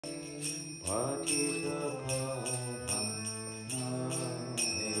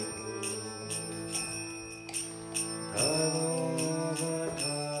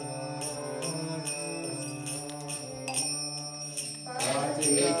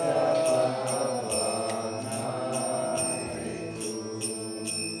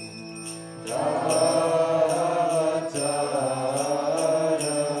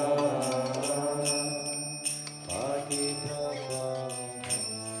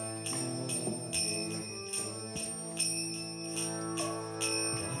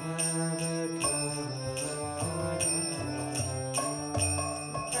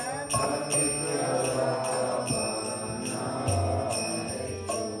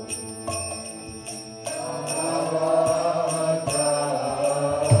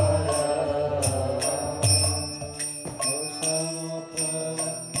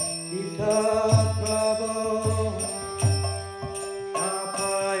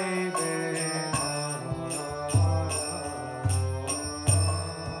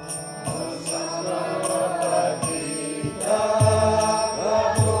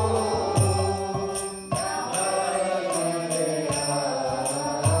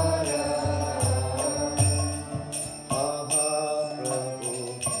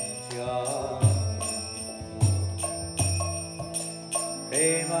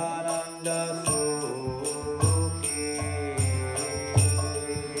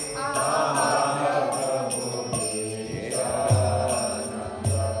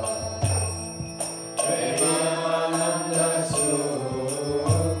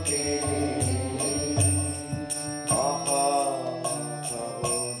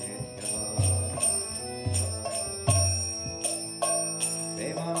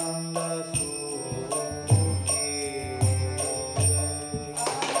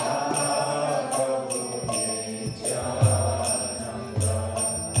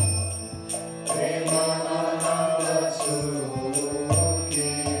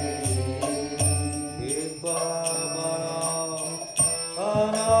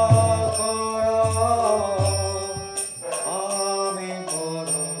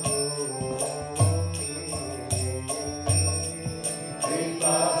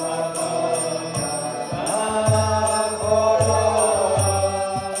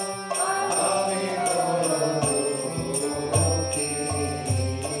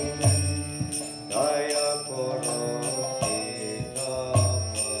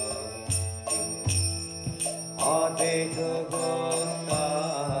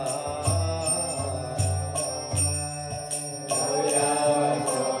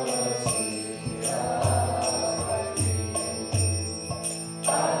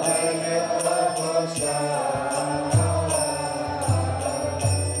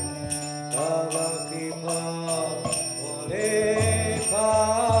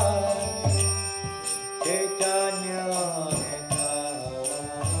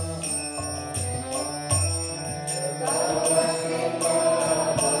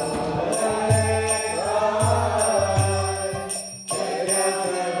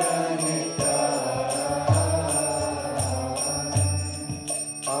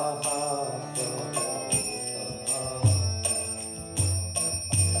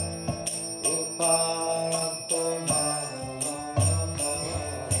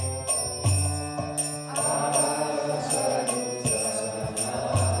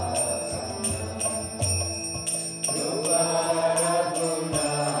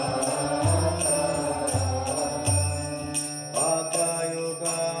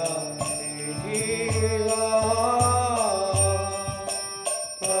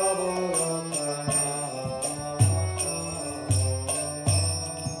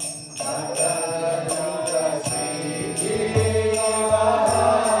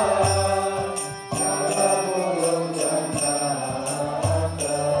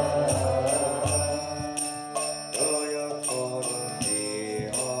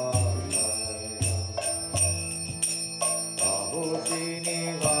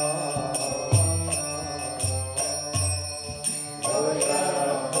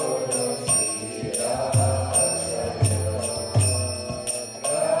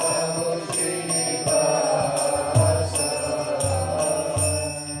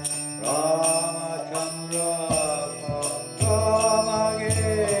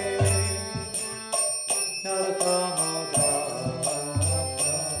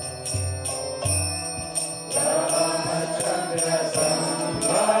Ramachandra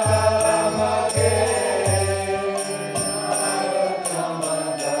Sambhava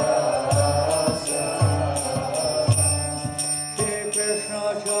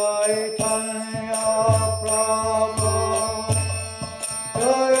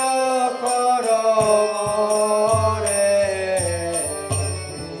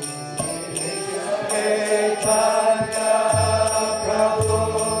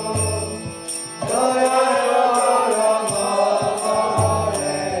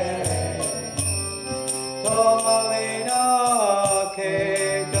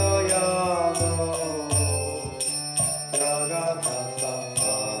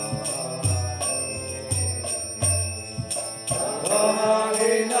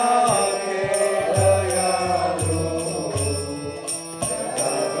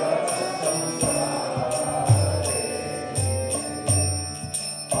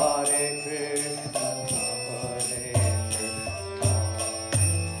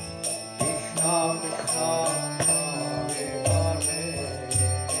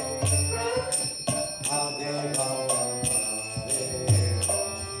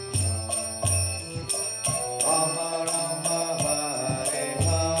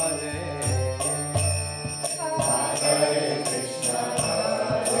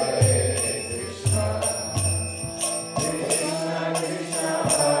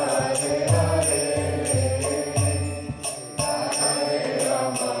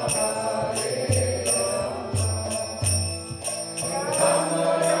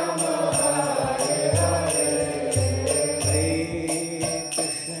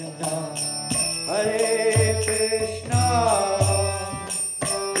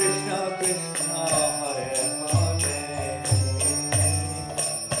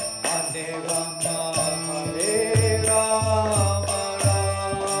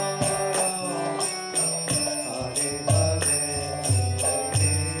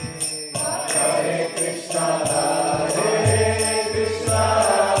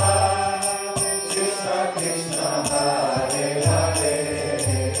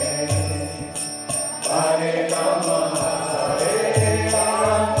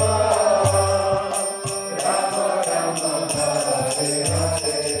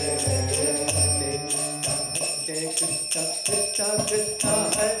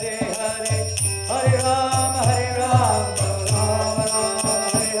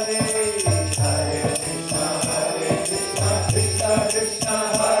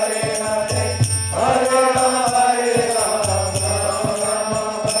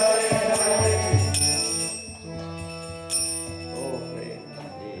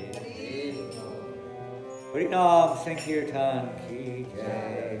Sankirtan ki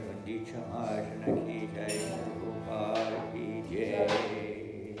jai, Gundicha Marjana ki jai, Gopal ki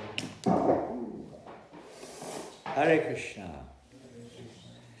jai. Hare Krishna.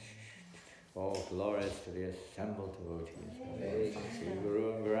 All glories to the assembled devotees. Shri Guru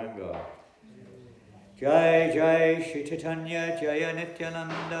and Gauranga. Jai Jai Shri Chaitanya Jaya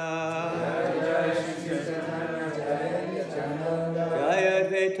Nityananda. Jai Shri Chaitanya Jaya Nityananda. Jaya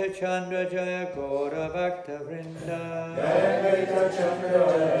Advaita Chandra Jaya Gaura Bhakta Vrinda. Jaya Advaita Chandra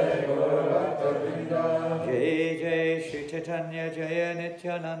Jaya Gaura Bhakta Vrinda. Jai Jai Shri Chaitanya Jaya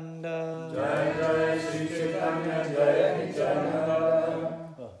Nityananda. Jai Jai Shri Chaitanya Jaya Nityananda.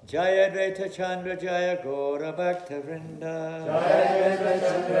 Jaya Advaita Chandra Jaya Gaura Bhakta Vrinda. Jaya Advaita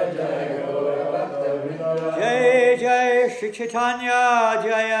Chandra Jaya Gaura Bhakta Vrinda. Jai Jai Shri Chaitanya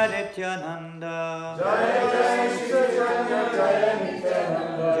Jaya Nityananda. Jaya Jai Shri Chaitanya Jaya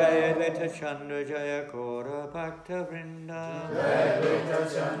Nityananda. Jaya Advaita Chandra Jaya Gaura Bhakta Vrinda. Jaya Advaita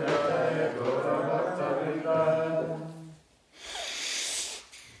Chandra Jaya Gaura Bhakta Vrinda.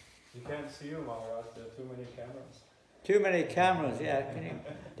 You can't see you, Maharaj. There are too many cameras. Too many cameras, yeah.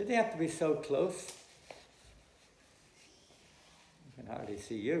 Did they have to be so close? I can hardly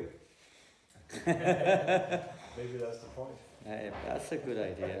see you. Maybe that's the point. That's a good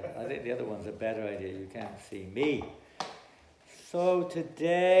idea. I think the other one's a better idea. You can't see me. So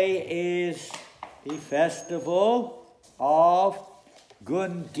today is the festival of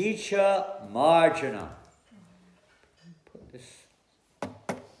Gundicha Marjana. Put this.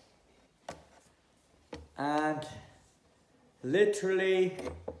 And literally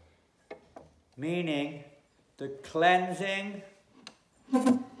meaning the cleansing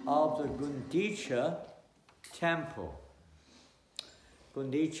of the Gundicha temple.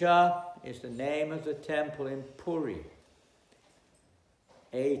 Gundicha is the name of the temple in Puri,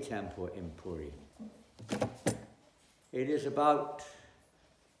 a temple in Puri. It is about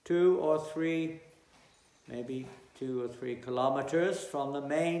 2 or 3 kilometers from the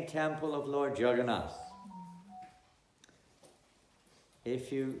main temple of Lord Jagannath.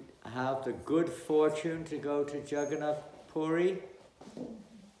 If you have the good fortune to go to Jagannath Puri,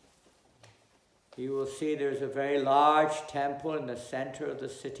 you will see there's a very large temple in the center of the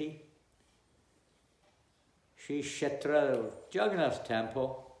city. Sri Kshetra Jagannath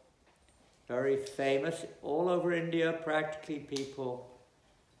Temple, very famous. All over India, practically people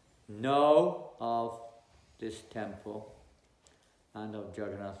know of this temple and of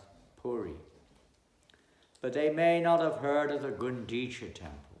Jagannath Puri. But they may not have heard of the Gundicha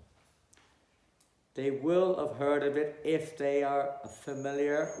temple. They will have heard of it if they are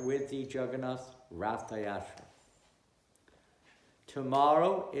familiar with the Jagannath Ratha Yatra.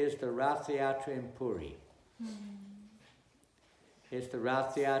 Tomorrow is the Ratha Yatra in Puri. It's the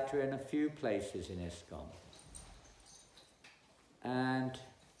Ratha Yatra in a few places in ISKCON. And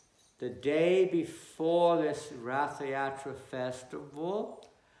the day before this Ratha Yatra festival,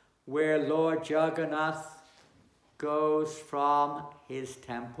 where Lord Jagannath goes from his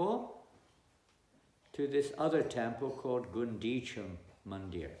temple to this other temple called Gundicha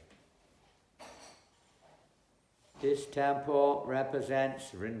Mandir. This temple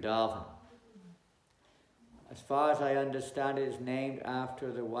represents Vrindavan. As far as I understand, it is named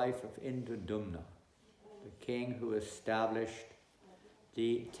after the wife of Indradumna, the king who established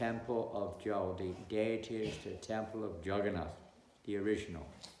the temple of the deity is the temple of Jagannath, the original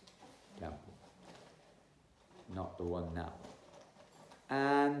temple, not the one now.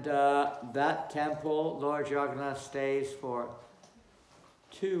 And that temple, Lord Jagannath stays for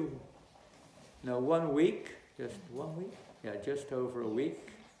 1 week, just 1 week? Yeah, just over a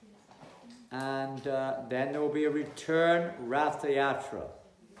week. And then there will be a return Ratha Yatra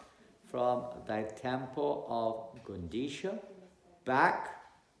from the temple of Gundicha back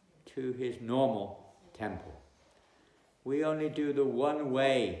to his normal temple. We only do the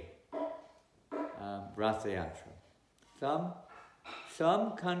one-way Ratha Yatra.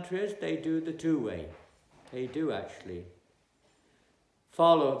 some countries, they do the two-way. They do actually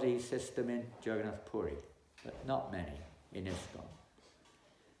follow the system in Jagannath Puri, but not many in ISKCON.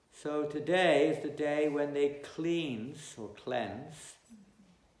 So today is the day when they cleanse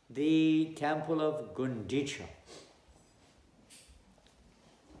the temple of Gundicha.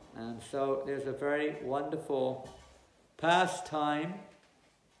 And so there's a very wonderful pastime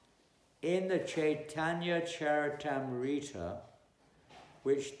in the Chaitanya Charitamrita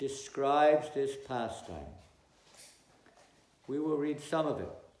which describes this pastime. We will read some of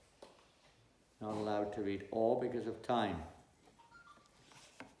it. Not allowed to read all because of time.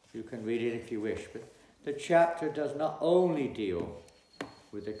 You can read it if you wish, but the chapter does not only deal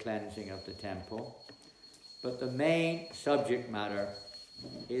with the cleansing of the temple, but the main subject matter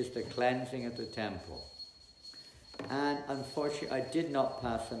is the cleansing of the temple. And unfortunately, I did not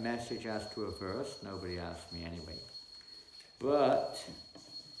pass a message as to a verse. Nobody asked me anyway. But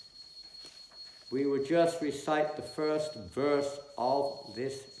we will just recite the first verse of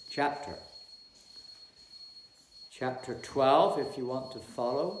this chapter. Chapter 12, if you want to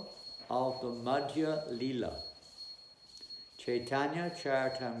follow, of the Madhya Lila. Chaitanya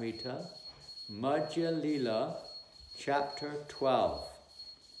Charitamrita, Madhya Lila, chapter 12.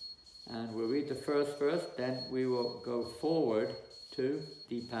 And we'll read the first verse, then we will go forward to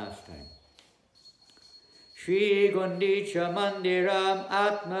the pastime. Shri Gundicha Mandiram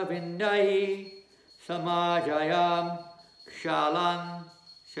Atma Vindai Samajayam Kshalan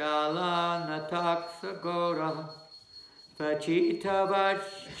Shalanataksa Gora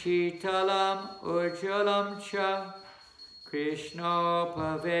Vachitavachitalam Ujalam Cha Krishna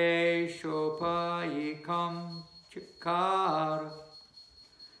Paveshopayikam Chakara.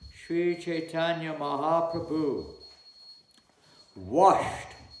 Sri Chaitanya Mahaprabhu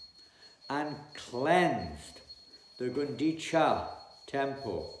washed and cleansed the Gundicha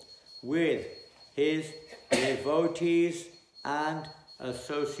temple with his devotees and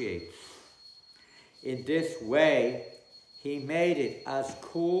associates. In this way, he made it as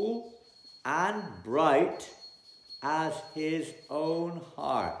cool and bright as his own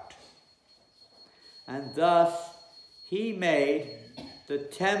heart. And thus, he made the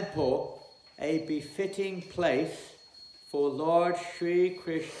temple a befitting place for Lord Sri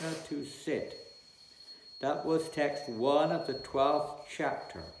Krishna to sit. That was text 1 of the 12th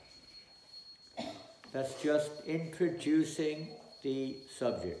chapter. That's just introducing the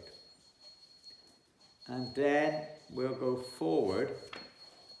subject. And then we'll go forward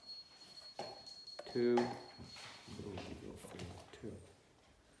to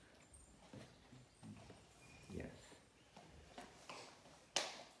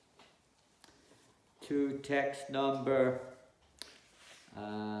to text number,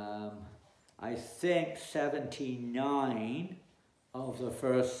 I think 79 of the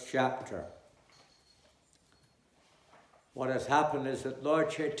first chapter. What has happened is that Lord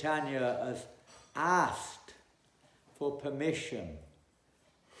Chaitanya has asked for permission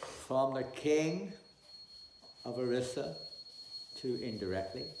from the king of Orissa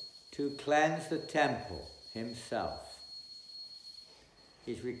indirectly to cleanse the temple himself.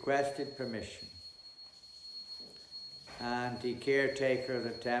 He's requested permission. And the caretaker of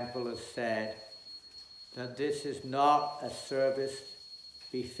the temple has said that this is not a service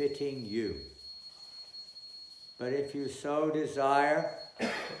befitting you. But if you so desire,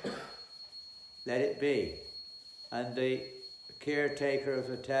 let it be. And the caretaker of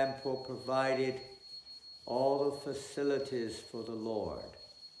the temple provided all the facilities for the Lord.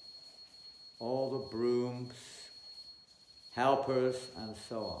 All the brooms, helpers, and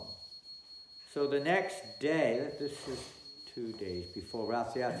so on. So the next day, this is 2 days before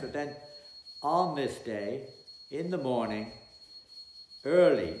Rath Yatra, then on this day, in the morning,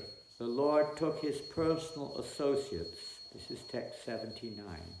 early, the Lord took his personal associates, this is text 79,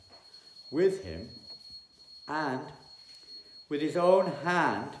 with him, and with his own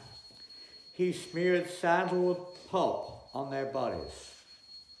hand, he smeared sandalwood pulp on their bodies.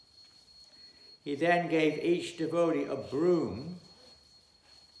 He then gave each devotee a broom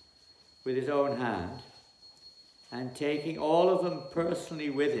with his own hand, and taking all of them personally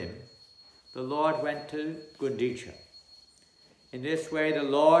with him, the Lord went to Gundicha. In this way, the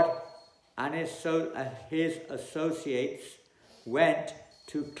Lord and his associates went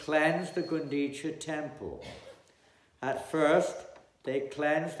to cleanse the Gundicha temple. At first, they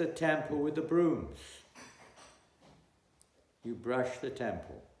cleansed the temple with the brooms. You brush the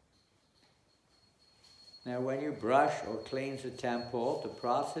temple. Now, when you brush or cleanse the temple, the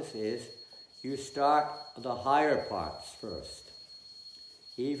process is you start the higher parts first.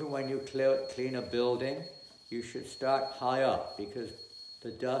 Even when you clean a building, you should start high up, because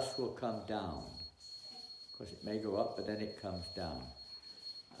the dust will come down. Of course, it may go up, but then it comes down.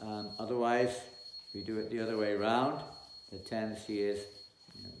 Otherwise, if we do it the other way around, the tendency is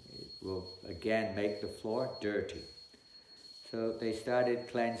it will again make the floor dirty. So they started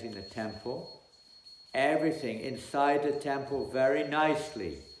cleansing the temple, everything inside the temple very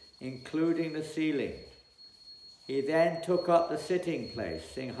nicely, including the ceiling. He then took up the sitting place,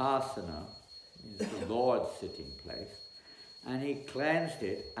 Singhasana, is the Lord's sitting place, and he cleansed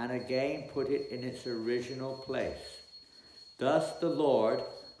it and again put it in its original place. Thus the Lord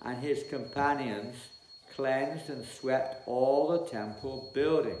and his companions cleansed and swept all the temple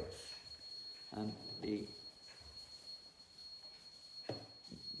buildings. And the,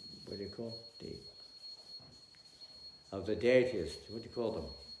 what do you call it? Of the deities, what do you call them?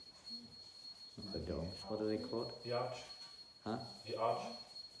 Not the domes, what are they called? The arch. Huh? The arch.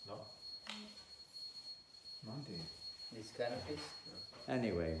 No. These canopies?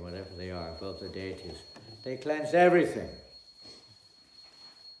 Anyway, whatever they are, above the deities. They cleansed everything.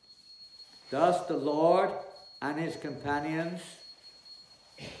 Thus the Lord and his companions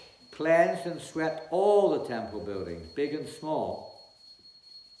cleansed and swept all the temple buildings, big and small,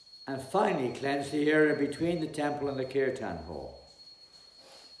 and finally cleansed the area between the temple and the kirtan hall.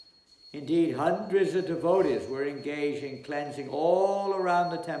 Indeed, hundreds of devotees were engaged in cleansing all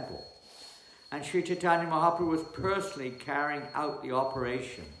around the temple, and Sri Chaitanya Mahaprabhu was personally carrying out the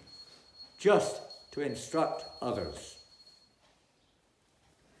operation just to instruct others.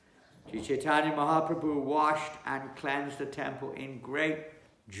 Sri Chaitanya Mahaprabhu washed and cleansed the temple in great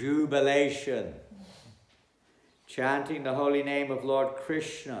jubilation, chanting the holy name of Lord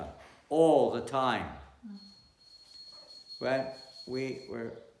Krishna all the time. When we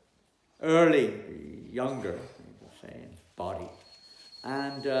were younger, say, in body,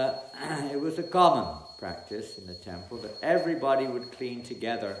 and it was a common practice in the temple that everybody would clean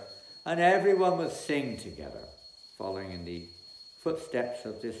together and everyone would sing together, following in the footsteps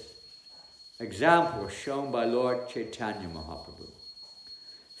of this example shown by Lord Chaitanya Mahaprabhu.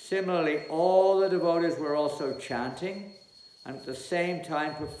 Similarly, all the devotees were also chanting and at the same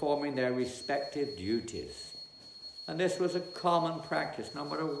time performing their respective duties. And this was a common practice. No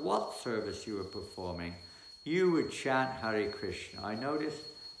matter what service you were performing, you would chant Hare Krishna. I noticed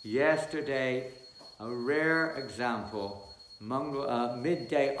yesterday a rare example,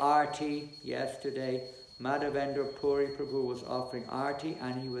 midday arti yesterday. Madhavendra Puri Prabhu was offering arti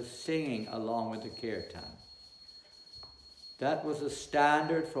and he was singing along with the kirtan. That was a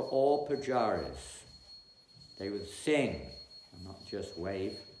standard for all pujaris. They would sing, not just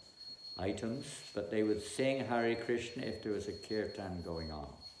wave items, but they would sing Hare Krishna if there was a kirtan going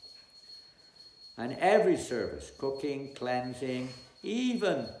on. And every service, cooking, cleansing,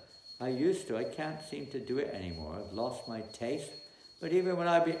 even I can't seem to do it anymore. I've lost my taste. But even when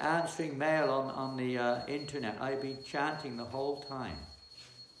I'd be answering mail on the internet, I'd be chanting the whole time.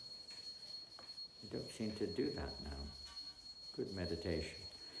 I don't seem to do that now. Good meditation.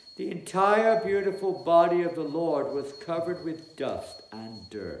 The entire beautiful body of the Lord was covered with dust and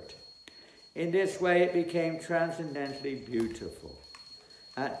dirt. In this way it became transcendently beautiful.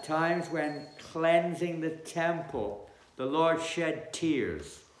 At times when cleansing the temple, the Lord shed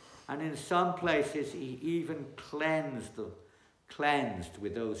tears. And in some places he even cleansed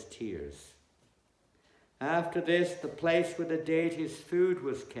with those tears. After this, the place where the deity's food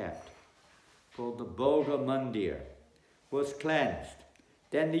was kept, called the Bhoga Mandir, was cleansed.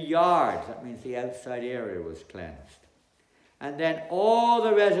 Then the yard, that means the outside area, was cleansed. And then all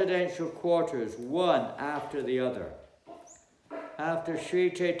the residential quarters, one after the other. After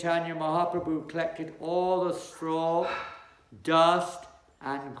Sri Chaitanya Mahaprabhu collected all the straw, dust,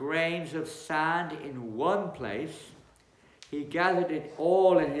 and grains of sand in one place, he gathered it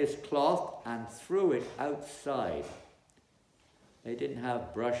all in his cloth and threw it outside. They didn't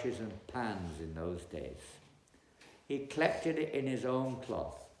have brushes and pans in those days. He collected it in his own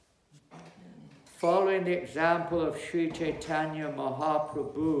cloth. Following the example of Sri Chaitanya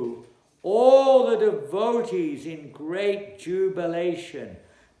Mahaprabhu, all the devotees in great jubilation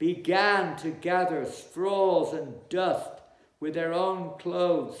began to gather straws and dust with their own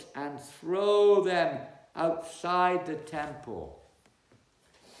clothes and throw them outside the temple.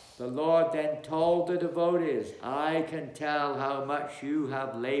 The Lord then told the devotees, I can tell how much you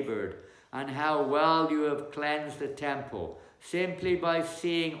have labored and how well you have cleansed the temple, simply by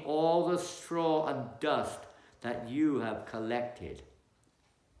seeing all the straw and dust that you have collected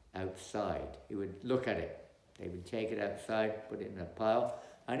outside. He would look at it. They would take it outside, put it in a pile,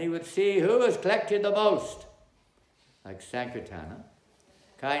 and he would see who has collected the most. Like Sankirtana,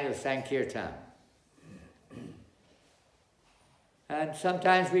 kind of Sankirtan. And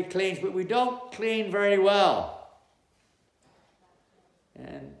sometimes we cleanse, but we don't clean very well.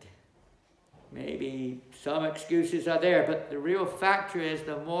 And maybe some excuses are there, but the real factor is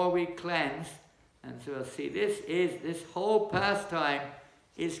the more we cleanse, and so we'll see this whole pastime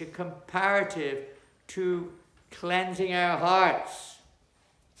is a comparative to cleansing our hearts.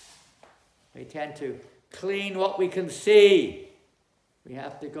 We tend to clean what we can see. We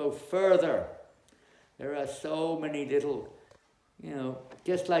have to go further. There are so many little,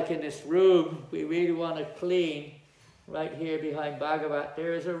 just like in this room, we really want to clean. Right here behind Bhagavat,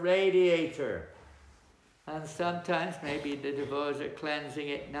 there is a radiator. And sometimes, maybe the devotees are cleansing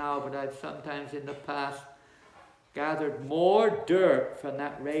it now, but I've sometimes in the past gathered more dirt from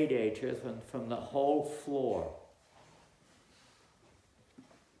that radiator than from the whole floor.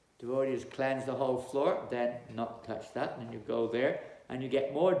 Devotees cleanse the whole floor, then not touch that, and you go there, and you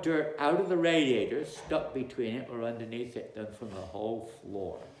get more dirt out of the radiator, stuck between it or underneath it, than from the whole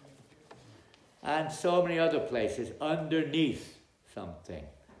floor. And so many other places, underneath something,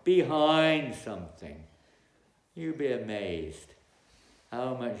 behind something. You'd be amazed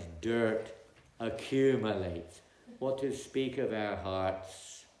how much dirt accumulates. What to speak of our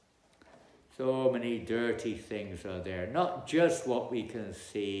hearts. So many dirty things are there. Not just what we can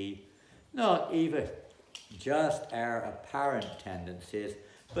see, not even just our apparent tendencies,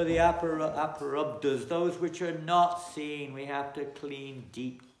 but the aparubdas, those which are not seen. We have to clean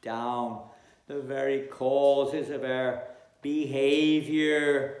deep down the very causes of our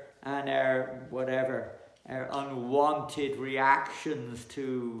behavior and our our unwanted reactions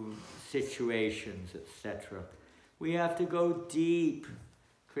to situations, etc. We have to go deep.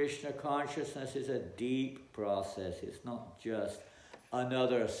 Krishna consciousness is a deep process. It's not just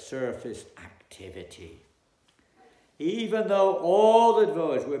another surface activity. Even though all the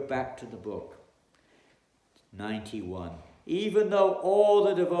devotees, we're back to the book, 91. Even though all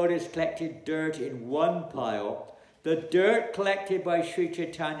the devotees collected dirt in one pile, the dirt collected by Sri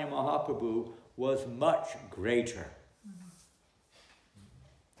Chaitanya Mahaprabhu was much greater.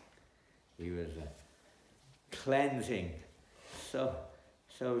 He was cleansing so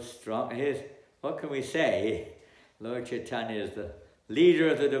strong. What can we say? Lord Chaitanya is the leader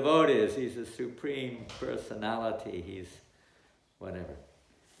of the devotees. He's the supreme personality. He's whatever.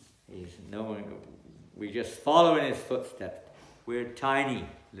 He's knowing. We just follow in his footsteps. We're tiny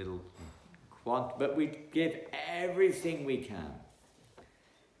little but we give everything we can.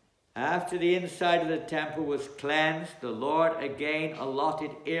 After the inside of the temple was cleansed, the Lord again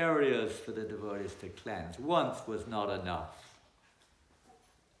allotted areas for the devotees to cleanse. Once was not enough.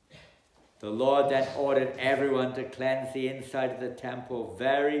 The Lord then ordered everyone to cleanse the inside of the temple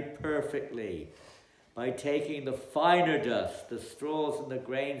very perfectly by taking the finer dust, the straws and the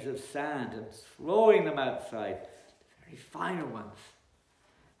grains of sand, and throwing them outside, the very finer ones.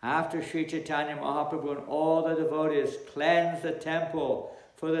 After Sri Chaitanya Mahaprabhu and all the devotees cleansed the temple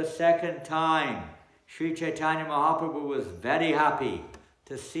for the second time, Sri Chaitanya Mahaprabhu was very happy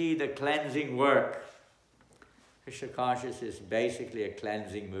to see the cleansing work. Krishna consciousness is basically a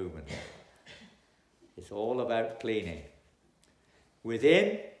cleansing movement. It's all about cleaning.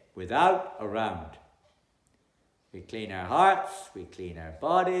 Within, without, around. We clean our hearts, we clean our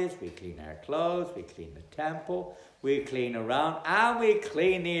bodies, we clean our clothes, we clean the temple, we clean around, and we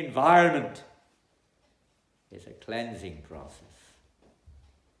clean the environment. It's a cleansing process.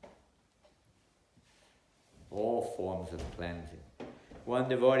 All forms of cleansing. One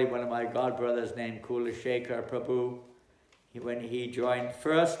devotee, one of my godbrothers named Kulashekar Prabhu, when he joined,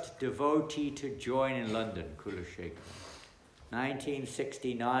 first devotee to join in London, Kulashekar.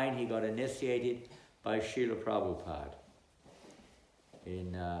 1969, he got initiated by Srila Prabhupada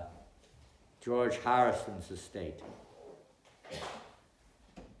in George Harrison's estate.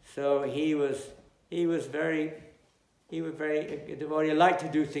 So he was very a devotee. He liked to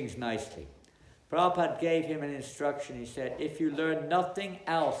do things nicely. Prabhupada gave him an instruction. He said, if you learn nothing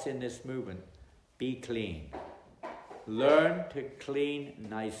else in this movement, be clean. Learn to clean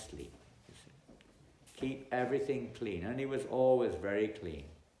nicely. Keep everything clean. And he was always very clean.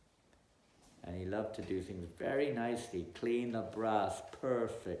 And he loved to do things very nicely. Clean the brass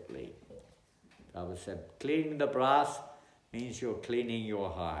perfectly. Prabhupada said, cleaning the brass means you're cleaning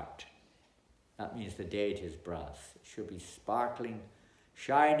your heart. That means the deity is brass. It should be sparkling,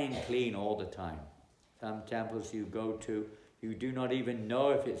 shining clean all the time. Some temples you go to, you do not even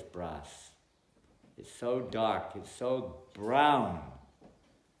know if it's brass. It's so dark, it's so brown,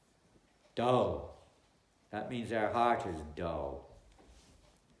 dull. That means our heart is dull.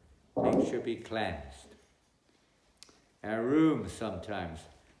 Things should be cleansed. Our rooms sometimes.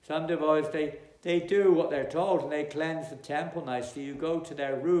 Some devotees, they do what they're told and they cleanse the temple nicely. You go to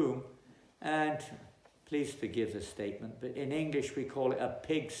their room and, please forgive the statement, but in English we call it a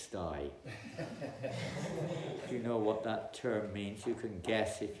pigsty. If you know what that term means, you can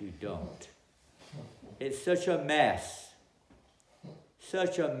guess if you don't. It's such a mess.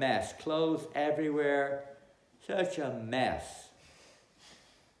 Such a mess. Clothes everywhere. Such a mess.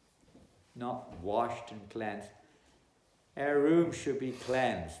 Not washed and cleansed. Our room should be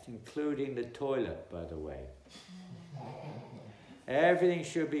cleansed, including the toilet, by the way. Everything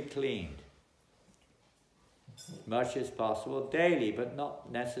should be cleaned. As much as possible daily, but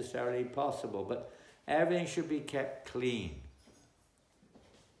not necessarily possible. But everything should be kept clean.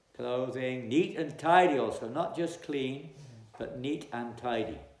 Clothing, neat and tidy also. Not just clean, but neat and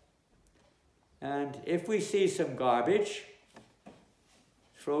tidy. And if we see some garbage,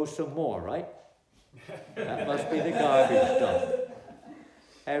 throw some more, right? That must be the garbage dump.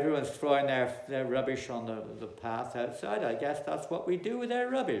 Everyone's throwing their rubbish on the path outside. I guess that's what we do with their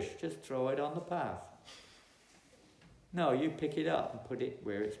rubbish. Just throw it on the path. No, you pick it up and put it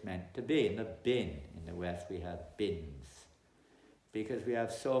where it's meant to be, in the bin. In the West we have bins. Because we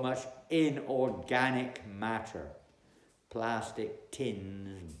have so much inorganic matter. Plastic,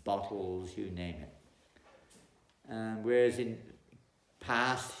 tins, bottles, you name it. And whereas in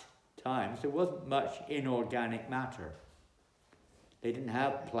past times there wasn't much inorganic matter. They didn't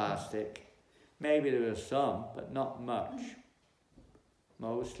have plastic. Maybe there was some, but not much.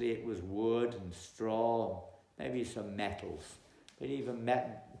 Mostly it was wood and straw, maybe some metals. But even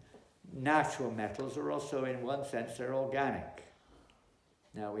natural metals are also, in one sense, they're organic.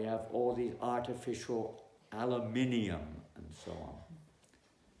 Now we have all these artificial aluminium and so on.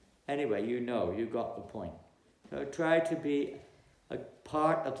 Anyway, you got the point. So try to be a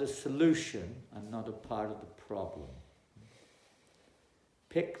part of the solution and not a part of the problem.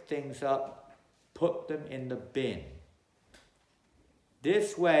 Pick things up, put them in the bin.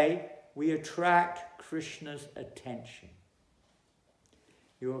 This way, we attract Krishna's attention.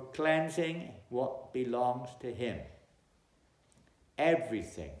 You're cleansing what belongs to him.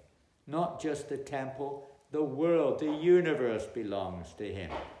 Everything, not just the temple, the world, the universe belongs to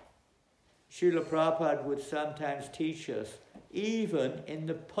him. Srila Prabhupada would sometimes teach us, even in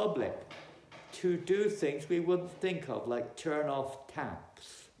the public, to do things we wouldn't think of, like turn off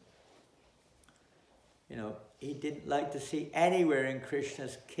taps. You know, he didn't like to see anywhere in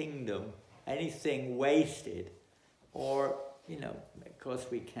Krishna's kingdom anything wasted, or, you know, of course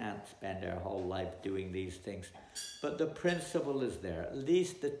we can't spend our whole life doing these things, but the principle is there. At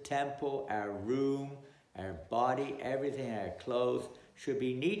least the temple, our room, our body, everything, our clothes should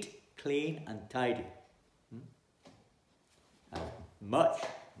be neat, clean and tidy. As much,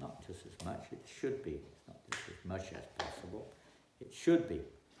 not just as much, it should be. It's not just as much as possible. It should be.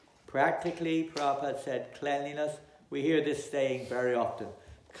 Practically, Prabhupada said cleanliness, we hear this saying very often,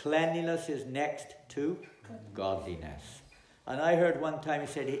 cleanliness is next to godliness. And I heard one time he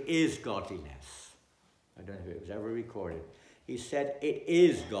said it is godliness. I don't know if it was ever recorded. He said it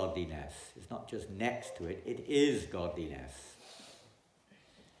is godliness. It's not just next to it, it is godliness.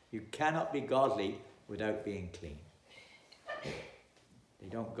 You cannot be godly without being clean. They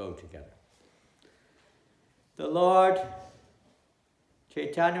don't go together. The Lord,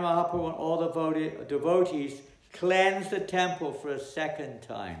 Chaitanya Mahaprabhu and all the devotees cleansed the temple for a second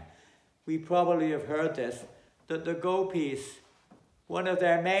time. We probably have heard this, that the gopis, one of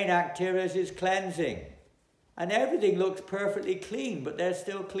their main activities is cleansing. And everything looks perfectly clean, but they're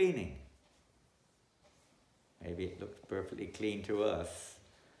still cleaning. Maybe it looks perfectly clean to us,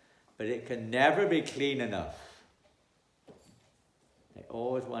 but it can never be clean enough. They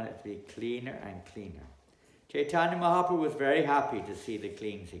always want it to be cleaner and cleaner. Chaitanya Mahaprabhu was very happy to see the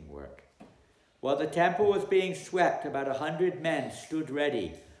cleansing work. While the temple was being swept, about 100 men stood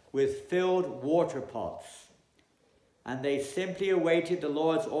ready with filled water pots, and they simply awaited the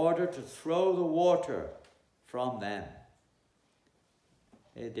Lord's order to throw the water from them.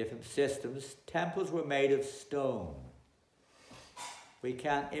 There are different systems. Temples were made of stone. We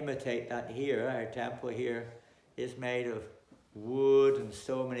can't imitate that here. Our temple here is made of wood, and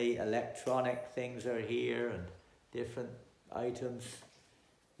so many electronic things are here and different items.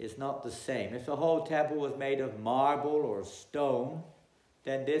 It's not the same. If the whole temple was made of marble or stone,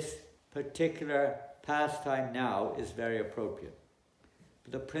 then this particular pastime now is very appropriate.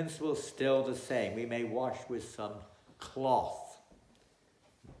 But the principle is still the same. We may wash with some cloth.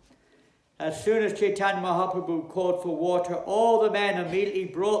 As soon as Chaitanya Mahaprabhu called for water, all the men immediately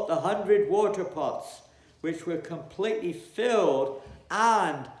brought the 100 water pots, which were completely filled,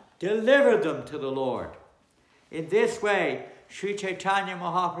 and delivered them to the Lord. In this way, Sri Chaitanya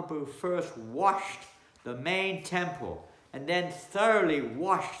Mahaprabhu first washed the main temple and then thoroughly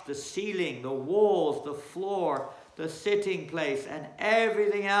washed the ceiling, the walls, the floor, the sitting place, and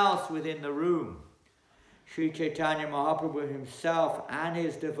everything else within the room. Sri Chaitanya Mahaprabhu himself and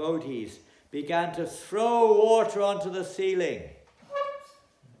his devotees began to throw water onto the ceiling.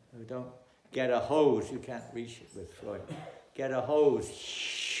 You don't get a hose, you can't reach it with throwing. Get a hose.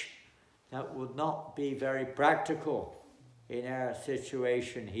 That would not be very practical in our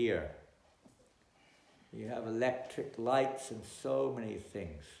situation here. You have electric lights and so many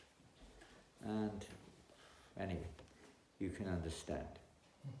things. And anyway, you can understand.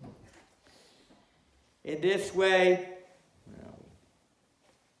 In this way,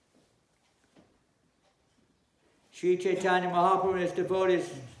 Sri Chaitanya Mahaprabhu and his devotees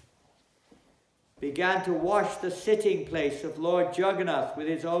began to wash the sitting place of Lord Jagannath with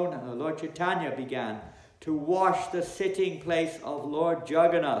his own, Lord Chaitanya began to wash the sitting place of Lord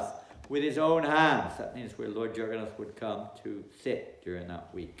Jagannath with his own hands. That means where Lord Jagannath would come to sit during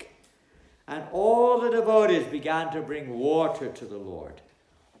that week. And all the devotees began to bring water to the Lord.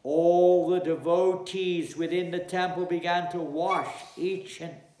 All the devotees within the temple began to wash. Each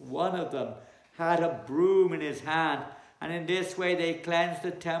and one of them had a broom in his hand, and in this way they cleansed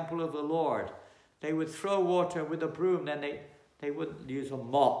the temple of the Lord. They would throw water with a broom, then they wouldn't use a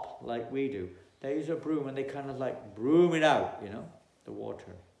mop like we do. They use a broom and they kind of like broom it out, you know, the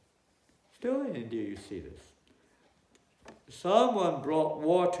water. Still in India you see this. Someone brought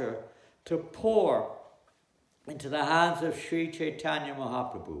water to pour into the hands of Sri Chaitanya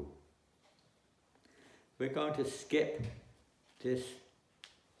Mahaprabhu. We're going to skip this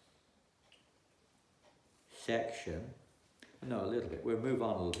section. No, a little bit. We'll move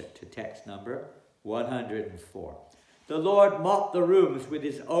on a little bit to text number 104. The Lord mopped the rooms with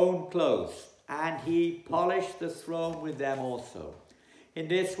his own clothes, and he polished the throne with them also. In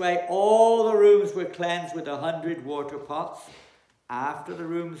this way, all the rooms were cleansed with 100 water pots. After the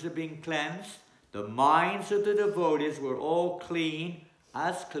rooms had been cleansed, the minds of the devotees were all clean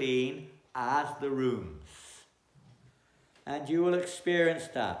as the rooms. And you will experience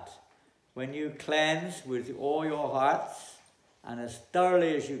that when you cleanse with all your hearts and as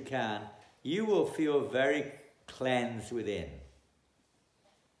thoroughly as you can, you will feel very cleansed within.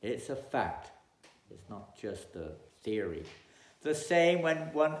 It's a fact. It's not just a theory. The same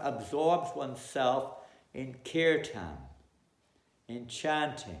when one absorbs oneself in kirtan, in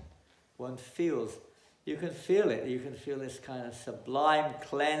chanting. One feels, you can feel it. You can feel this kind of sublime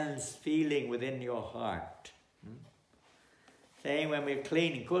cleansed feeling within your heart. Same when we're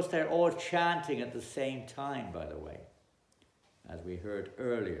cleaning. Of course, they're all chanting at the same time, by the way. As we heard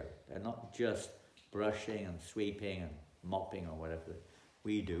earlier. They're not just brushing and sweeping and mopping or whatever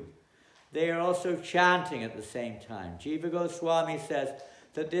we do. They are also chanting at the same time. Jiva Goswami says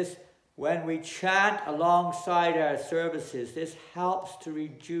that this, when we chant alongside our services, this helps to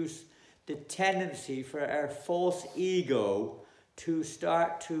reduce the tendency for our false ego to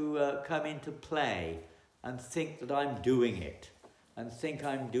start to come into play and think that I'm doing it, and think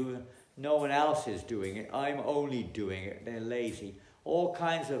no one else is doing it, I'm only doing it, they're lazy. All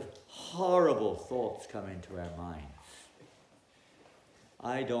kinds of horrible thoughts come into our minds.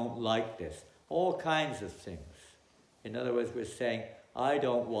 I don't like this. All kinds of things. In other words, we're saying, I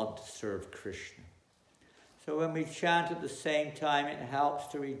don't want to serve Krishna. So when we chant at the same time, it helps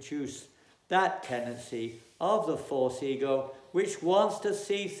to reduce that tendency of the false ego, which wants to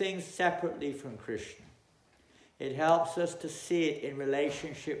see things separately from Krishna. It helps us to see it in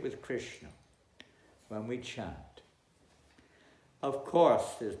relationship with Krishna when we chant. Of course,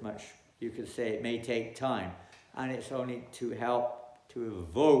 there's much, you could say it may take time, and it's only to help to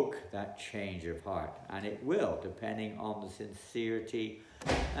evoke that change of heart. And it will, depending on the sincerity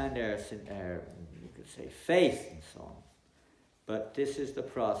and our you could say, faith and so on. But this is the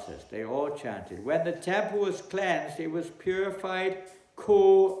process. They all chanted. When the temple was cleansed, it was purified,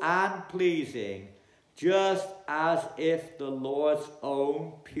 cool, and pleasing, just as if the Lord's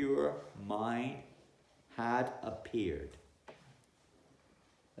own pure mind had appeared.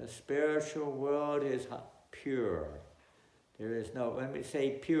 The spiritual world is pure. There is no, when we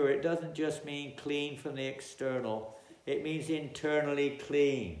say pure, it doesn't just mean clean from the external. It means internally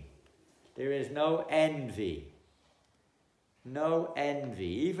clean. There is no envy. No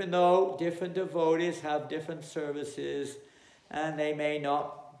envy. Even though different devotees have different services and they may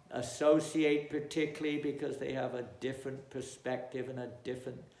not associate particularly because they have a different perspective and a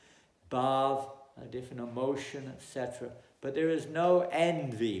different bhav, a different emotion, etc. But there is no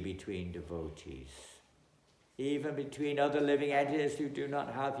envy between devotees. Even between other living entities who do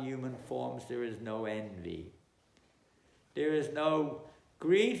not have human forms, there is no envy. There is no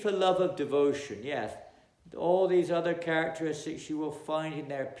greed for love of devotion. Yes, all these other characteristics you will find in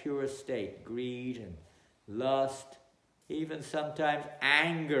their pure state. Greed and lust, even sometimes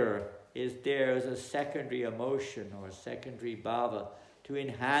anger is there as a secondary emotion or a secondary bhava to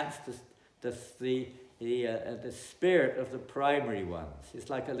enhance the spirit of the primary ones. It's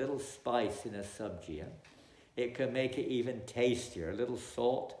like a little spice in a sabji. Yeah? It can make it even tastier. A little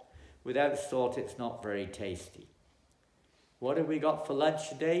salt. Without salt, it's not very tasty. What have we got for lunch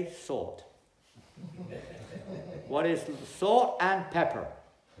today? Salt. What is salt and pepper?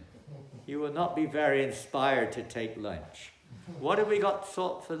 You will not be very inspired to take lunch. What have we got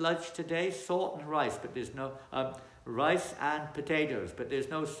salt for lunch today? Salt and rice, but there's no rice and potatoes, but there's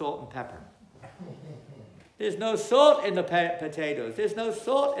no salt and pepper. There's no salt in the potatoes. There's no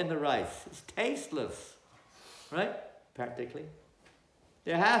salt in the rice. It's tasteless, right? Practically.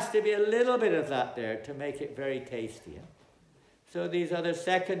 There has to be a little bit of that there to make it very tasty. Yeah? So these other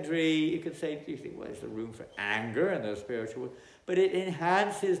secondary, you could say, you think, well, there's a room for anger and the spiritual, but it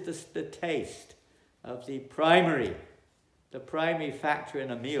enhances the taste of the primary. The primary factor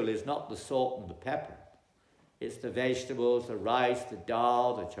in a meal is not the salt and the pepper. It's the vegetables, the rice, the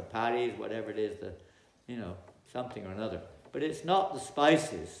dal, the chapatis, whatever it is, something or another. But it's not the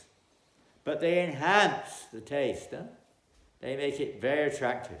spices. But they enhance the taste. Huh? They make it very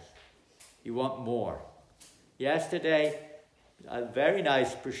attractive. You want more. Yesterday, a very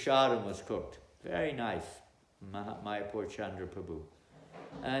nice prasadam was cooked. Very nice. Mayapur Chandra Prabhu.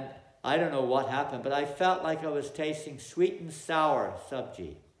 And I don't know what happened, but I felt like I was tasting sweet and sour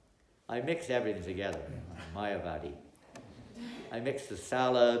sabji. I mixed everything together. Mayavadi. I mixed the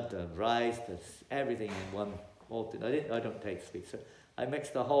salad, the rice, everything in one whole thing. I don't take sweet, so I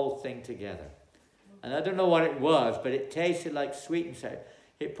mixed the whole thing together. And I don't know what it was, but it tasted like sweet and sour.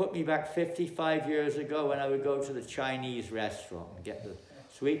 It put me back 55 years ago when I would go to the Chinese restaurant and get the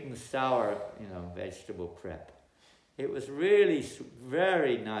sweet and sour, vegetable prep. It was really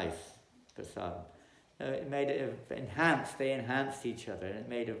very nice prasadam. It made it they enhanced each other, and it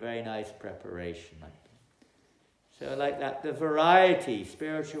made a very nice preparation. So like that, the variety,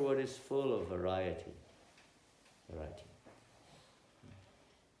 spiritual world is full of variety.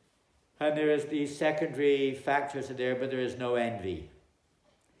 And there is these secondary factors are there, but there is no envy.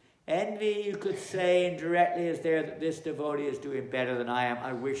 Envy, you could say indirectly, is there that this devotee is doing better than I am.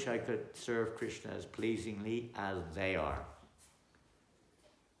 I wish I could serve Krishna as pleasingly as they are.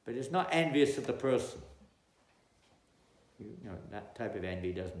 But it's not envious of the person. That type of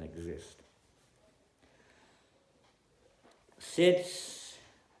envy doesn't exist. Since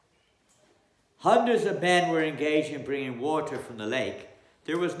hundreds of men were engaged in bringing water from the lake,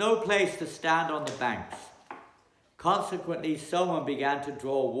 there was no place to stand on the banks. Consequently, someone began to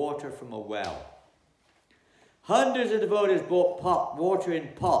draw water from a well. Hundreds of devotees brought water in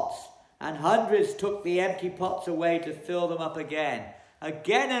pots, and hundreds took the empty pots away to fill them up again.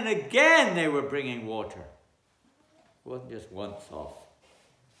 Again and again they were bringing water. It wasn't just once off.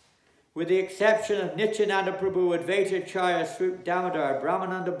 With the exception of Nityananda Prabhu, Advaita Acharya, Swarup Damodar,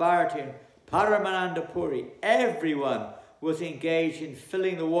 Brahmananda Bharati, and Paramananda Puri, everyone was engaged in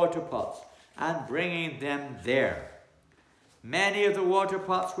filling the water pots and bringing them there. Many of the water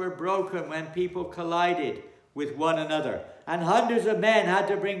pots were broken when people collided with one another, and hundreds of men had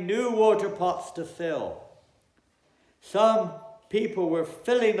to bring new water pots to fill. Some people were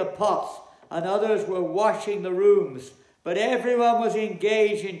filling the pots, and others were washing the rooms, but everyone was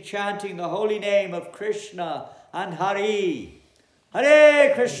engaged in chanting the holy name of Krishna and Hari.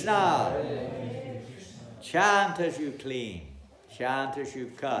 Hare Krishna! Hare Krishna. Chant as you clean, chant as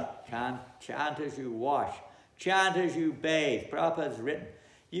you cut, chant as you wash, chant as you bathe. Prabhupada's written,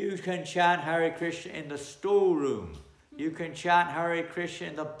 you can chant Hare Krishna in the storeroom. You can chant Hare Krishna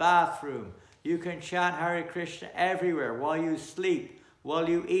in the bathroom. You can chant Hare Krishna everywhere, while you sleep, while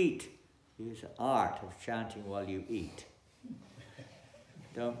you eat. Use the art of chanting while you eat.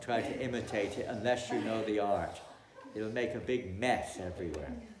 Don't try to imitate it unless you know the art. It'll make a big mess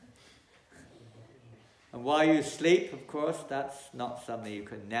everywhere. And while you sleep, of course, that's not something you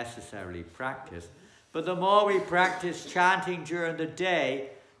can necessarily practice. But the more we practice chanting during the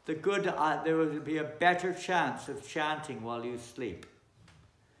day, there will be a better chance of chanting while you sleep.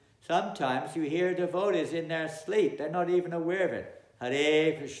 Sometimes you hear devotees in their sleep. They're not even aware of it.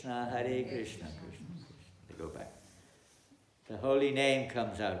 Hare Krishna, Hare Krishna, Krishna Krishna. They go back. The holy name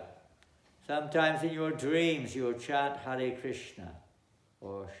comes out. Sometimes in your dreams you will chant Hare Krishna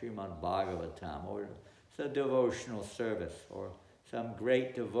or Srimad Bhagavatam or some devotional service or some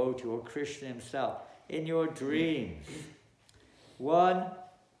great devotee or Krishna himself in your dreams.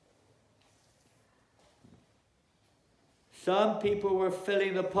 Some people were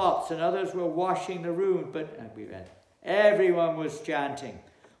filling the pots and others were washing the room, but everyone was chanting.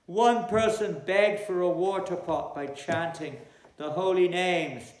 One person begged for a water pot by chanting the holy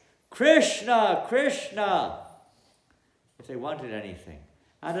names, Krishna, Krishna, if they wanted anything.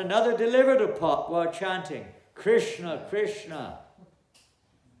 And another delivered a pot while chanting, Krishna, Krishna.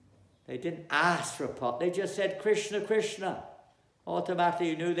 They didn't ask for a pot, they just said Krishna, Krishna. Automatically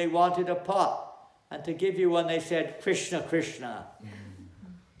you knew they wanted a pot. And to give you one, they said, Krishna, Krishna.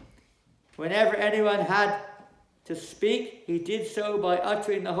 Whenever anyone had to speak, he did so by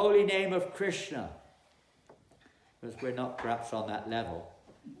uttering the holy name of Krishna. Because we're not perhaps on that level.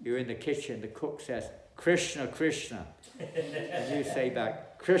 You're in the kitchen, the cook says, Krishna, Krishna. And you say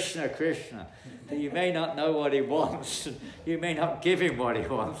back, Krishna, Krishna. But you may not know what he wants. You may not give him what he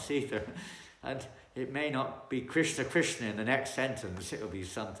wants either. And it may not be Krishna, Krishna in the next sentence. It'll be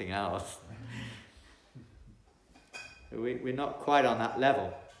something else. We're not quite on that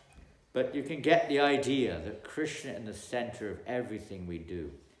level. But you can get the idea that Krishna is in the center of everything we do.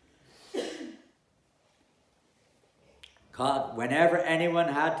 God, whenever anyone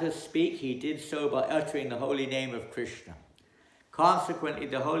had to speak, he did so by uttering the holy name of Krishna. Consequently,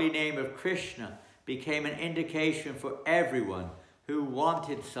 the holy name of Krishna became an indication for everyone who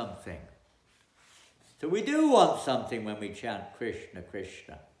wanted something. So we do want something when we chant Krishna,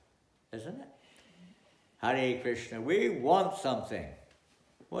 Krishna, isn't it? Hare Krishna, we want something.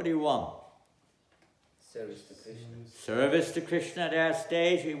 What do you want? Service to Krishna. Service to Krishna at our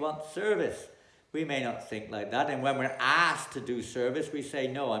stage, we want service. We may not think like that, and when we're asked to do service, we say,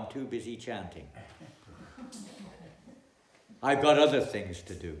 no, I'm too busy chanting. I've got other things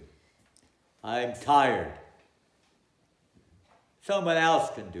to do. I'm tired. Someone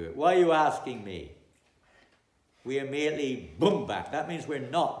else can do it. Why are you asking me? We immediately boom back. That means we're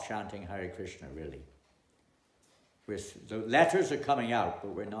not chanting Hare Krishna, really. The letters are coming out,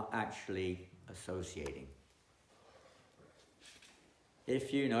 but we're not actually associating.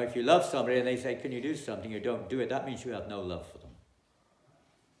 If you love somebody and they say, can you do something, you don't do it, that means you have no love for them.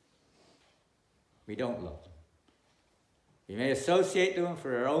 We don't love them. We may associate them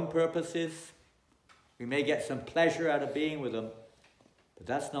for our own purposes. We may get some pleasure out of being with them, but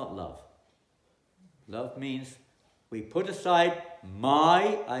that's not love. Love means we put aside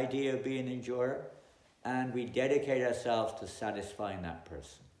my idea of being an enjoyer and we dedicate ourselves to satisfying that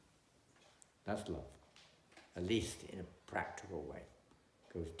person. That's love, at least in a practical way.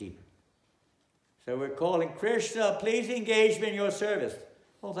 It goes deeper. So we're calling, Krishna, please engage me in your service.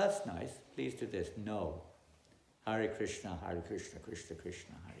 Oh, that's nice. Please do this. No. Hare Krishna, Krishna,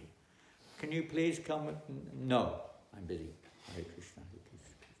 Krishna, Hare. Can you please come with... No, I'm busy. Hare Krishna,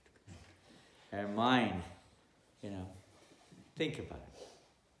 Krishna. Our mind, think about it.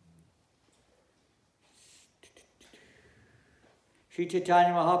 Sri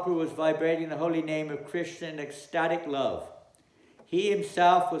Chaitanya Mahaprabhu was vibrating the holy name of Krishna in ecstatic love. He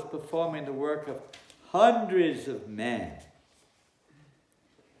himself was performing the work of hundreds of men.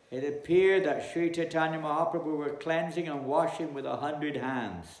 It appeared that Sri Chaitanya Mahaprabhu were cleansing and washing with 100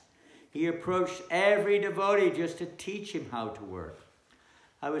 hands. He approached every devotee just to teach him how to work.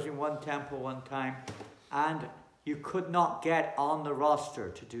 I was in one temple one time, and you could not get on the roster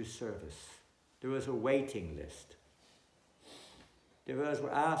to do service. There was a waiting list. Devotees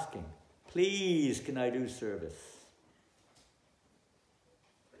were asking, please, can I do service?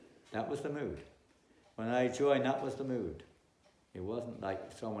 That was the mood. When I joined, that was the mood. It wasn't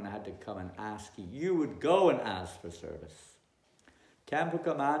like someone had to come and ask you. You would go and ask for service. Temple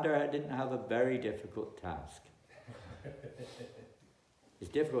commander didn't have a very difficult task. His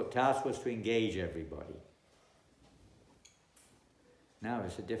difficult task was to engage everybody. Now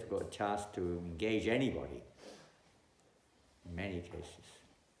it's a difficult task to engage anybody. In many cases.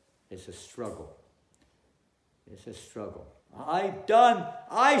 It's a struggle. It's a struggle.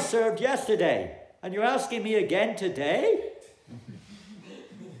 I served yesterday, and you're asking me again today?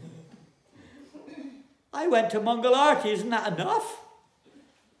 I went to Mangalarti, isn't that enough?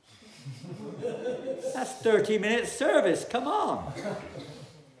 That's 30 minutes service, come on.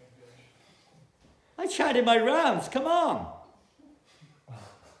 I chanted my rounds, come on.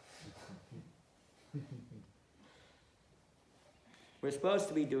 We're supposed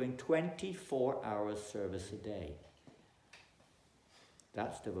to be doing 24 hours service a day.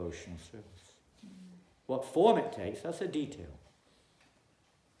 That's devotional service. What form it takes, that's a detail.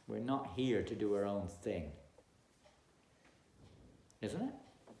 We're not here to do our own thing. Isn't it?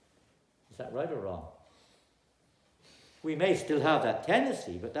 Is that right or wrong? We may still have that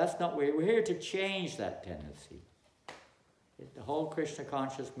tendency, but that's not where we're here to change that tendency. The whole Krishna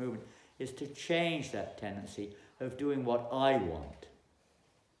conscious movement is to change that tendency of doing what I want.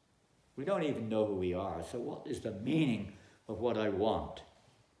 We don't even know who we are, so what is the meaning of what I want?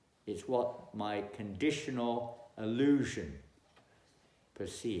 It's what my conditional illusion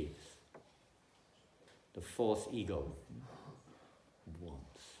perceives. The false ego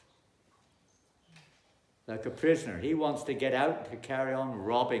wants. Like a prisoner, he wants to get out to carry on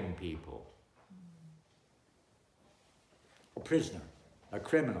robbing people. A prisoner, a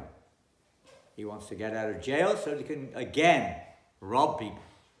criminal. He wants to get out of jail so he can again rob people.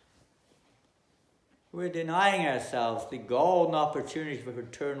 We're denying ourselves the golden opportunity for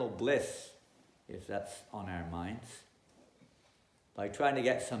eternal bliss, if that's on our minds, by trying to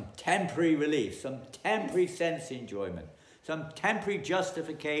get some temporary relief, some temporary sense enjoyment, some temporary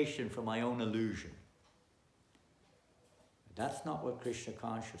justification for my own illusion. That's not what Krishna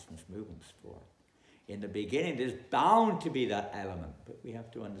consciousness movement's for. In the beginning, there's bound to be that element, but we have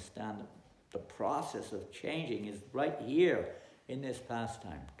to understand that the process of changing is right here in this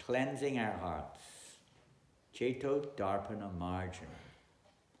pastime, cleansing our hearts. Cheto Darpana Marjana.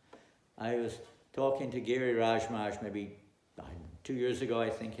 I was talking to Giri Raj maybe 2 years ago, I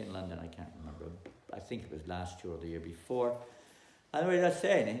think, in London. I can't remember. I think it was last year or the year before. And what was I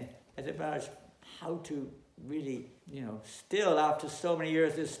saying? I said, Raj, how to really, still after so many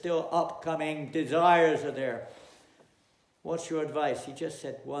years, there's still upcoming desires are there. What's your advice? He just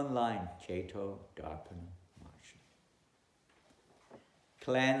said one line, Cheto Darpana Marjana.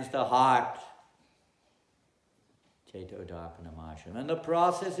 Cleanse the heart. Cheto Darpana Marjana. And the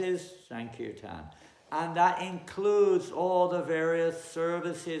process is Sankirtan. And that includes all the various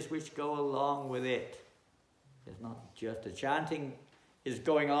services which go along with it. It's not just the chanting is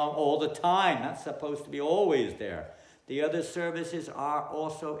going on all the time. That's supposed to be always there. The other services are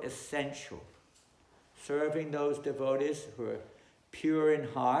also essential. Serving those devotees who are pure in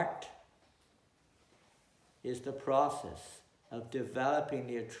heart is the process of developing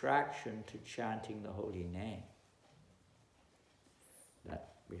the attraction to chanting the holy name. That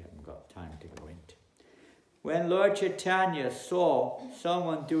we haven't got time to go into. When Lord Chaitanya saw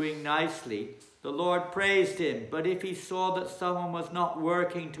someone doing nicely, the Lord praised him. But if he saw that someone was not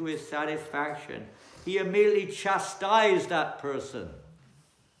working to his satisfaction, he immediately chastised that person,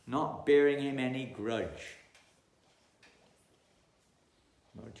 not bearing him any grudge.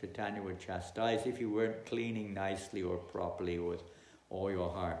 Lord Chaitanya would chastise if you weren't cleaning nicely or properly with all your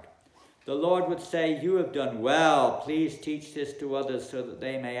heart. The Lord would say, you have done well. Please teach this to others so that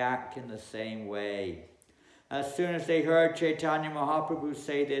they may act in the same way. As soon as they heard Chaitanya Mahaprabhu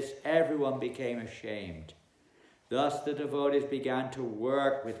say this, everyone became ashamed. Thus the devotees began to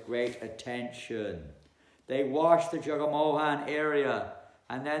work with great attention. They washed the Jagamohan area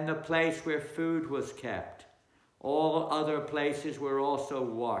and then the place where food was kept. All other places were also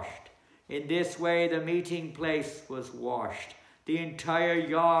washed. In this way the meeting place was washed. The entire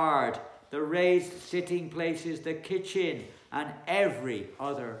yard, the raised sitting places, the kitchen, and every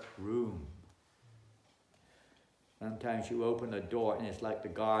other room. Sometimes you open the door and it's like the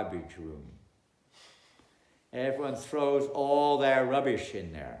garbage room. Everyone throws all their rubbish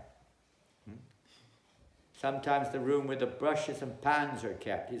in there. Sometimes the room where the brushes and pans are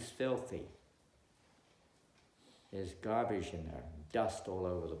kept is filthy. There's garbage in there, dust all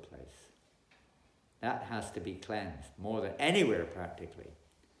over the place. That has to be cleansed, more than anywhere practically.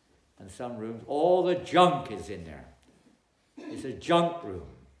 And some rooms, all the junk is in there. It's a junk room.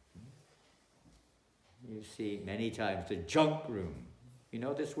 You see many times the junk room. You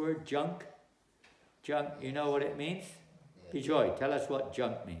know this word, junk? Junk, you know what it means? Yeah. Bijoy, tell us what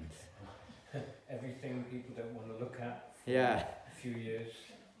junk means. Everything people don't want to look at for a few years.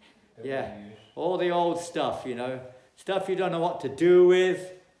 Yeah, all the old stuff, stuff you don't know what to do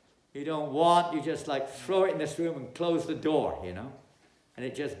with, you don't want, you just like throw it in this room and close the door, and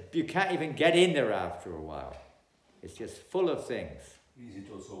it just, you can't even get in there after a while. It's just full of things. Is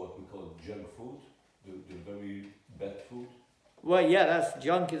it also what we call junk food? The very bad food? Well, yeah, that's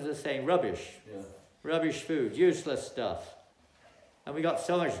junk is the same, rubbish. Yeah. Rubbish food, useless stuff. And we got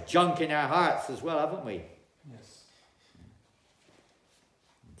so much junk in our hearts as well, haven't we? Yes.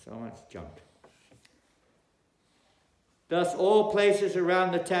 So much junk. Thus, all places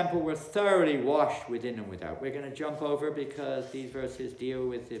around the temple were thoroughly washed within and without. We're going to jump over because these verses deal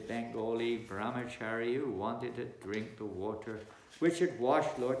with the Bengali brahmachari who wanted to drink the water which had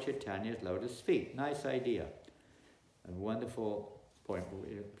washed Lord Chaitanya's lotus feet. Nice idea. A wonderful point.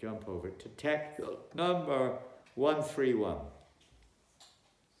 We'll jump over to text number 131.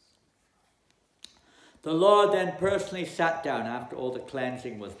 The Lord then personally sat down after all the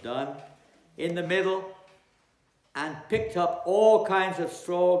cleansing was done. In the middle, and picked up all kinds of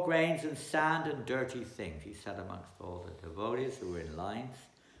straw, grains, and sand and dirty things. He sat amongst all the devotees who were in lines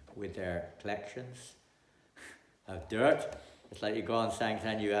with their collections of dirt. It's like you go on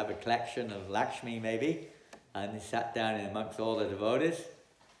Sankirtan, you have a collection of Lakshmi maybe, and he sat down amongst all the devotees.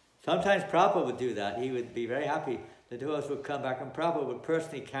 Sometimes Prabhupada would do that. He would be very happy. The devotees would come back and Prabhupada would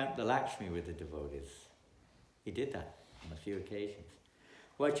personally count the Lakshmi with the devotees. He did that on a few occasions.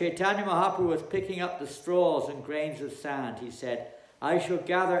 While Chaitanya Mahaprabhu was picking up the straws and grains of sand, he said, I shall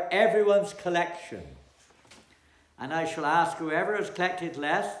gather everyone's collection, and I shall ask whoever has collected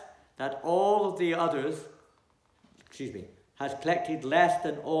less, that all of the others, has collected less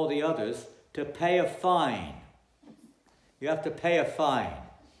than all the others, to pay a fine. You have to pay a fine,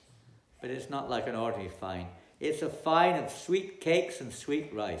 but it's not like an ordinary fine. It's a fine of sweet cakes and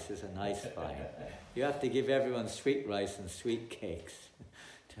sweet rice. It's a nice fine. You have to give everyone sweet rice and sweet cakes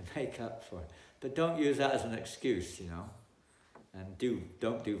to make up for it. But don't use that as an excuse, you know. And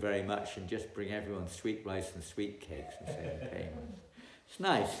don't do very much and just bring everyone sweet rice and sweet cakes instead of payment. It's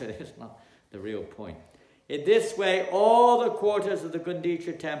nice, but it's not the real point. In this way, all the quarters of the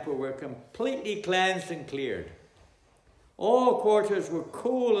Gundicha temple were completely cleansed and cleared. All quarters were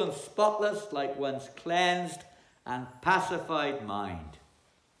cool and spotless, like one's cleansed and pacified mind.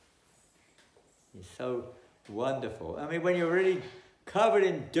 It's so wonderful. I mean, when you're really covered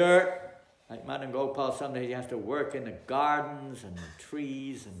in dirt, like Madam Gopal, someday he has to work in the gardens and the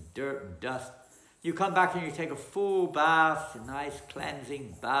trees and dirt and dust. You come back and you take a full bath, a nice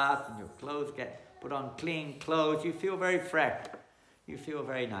cleansing bath, and your clothes get put on clean clothes. You feel very fresh. You feel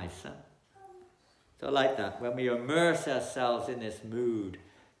very nice, huh? So like that, when we immerse ourselves in this mood,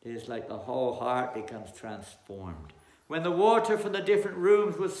 it is like the whole heart becomes transformed. When the water from the different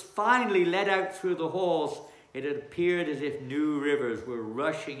rooms was finally let out through the halls, it had appeared as if new rivers were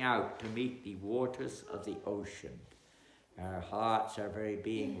rushing out to meet the waters of the ocean. Our hearts, our very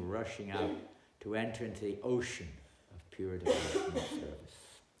being, rushing out to enter into the ocean of pure devotional service.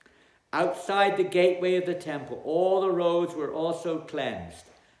 Outside the gateway of the temple, all the roads were also cleansed,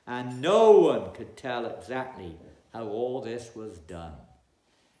 and no one could tell exactly how all this was done.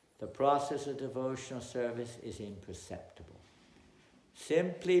 The process of devotional service is imperceptible.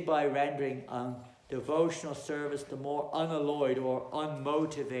 Simply by rendering devotional service, the more unalloyed or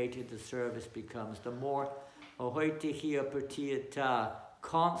unmotivated the service becomes, the more ahoitihiya pratiyata,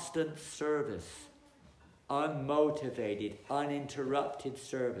 constant service, unmotivated, uninterrupted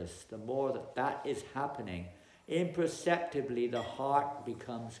service, the more that is happening, imperceptibly the heart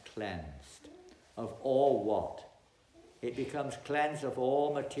becomes cleansed of all what? It becomes cleansed of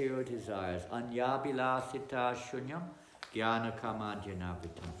all material desires. Anyabilasita shunyam jnana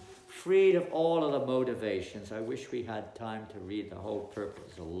kamadhyanavitam. Freed of all of the motivations. I wish we had time to read the whole purport.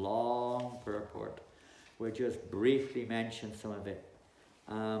 It's a long purport. We'll just briefly mention some of it.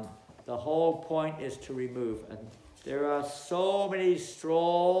 The whole point is to remove. And there are so many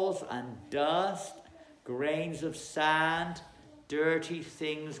straws and dust, grains of sand, dirty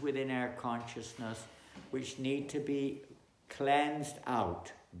things within our consciousness which need to be cleansed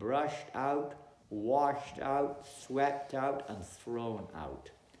out, brushed out, washed out, swept out, and thrown out,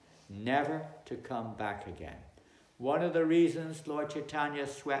 never to come back again. One of the reasons Lord Chaitanya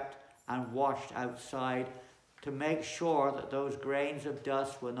swept and washed outside, to make sure that those grains of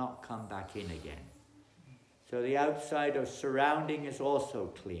dust will not come back in again. So the outside of surrounding is also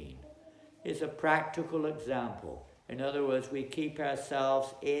clean. It's a practical example. In other words, we keep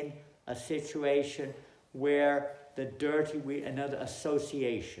ourselves in a situation where the dirty, another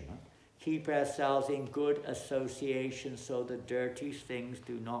association, keep ourselves in good association so the dirty things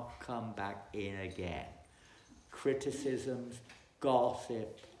do not come back in again. Criticisms,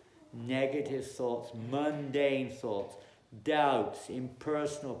 gossip, negative thoughts, mundane thoughts, doubts,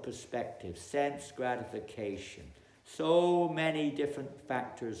 impersonal perspectives, sense gratification. So many different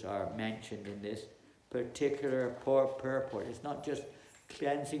factors are mentioned in this particular purport. It's not just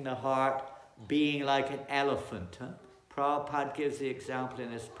cleansing the heart, being like an elephant. Prabhupada gives the example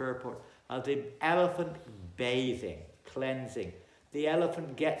in this purport of the elephant bathing, cleansing. The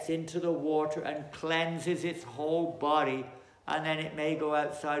elephant gets into the water and cleanses its whole body, and then it may go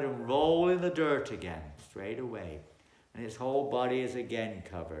outside and roll in the dirt again, straight away. And its whole body is again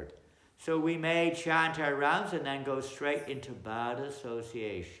covered. So we may chant our rounds and then go straight into bad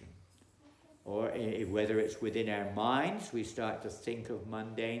association. Or whether it's within our minds, we start to think of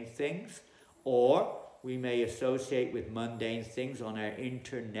mundane things, or we may associate with mundane things on our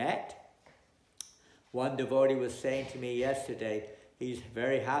internet. One devotee was saying to me yesterday, he's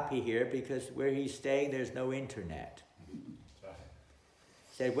very happy here because where he's staying there's no internet.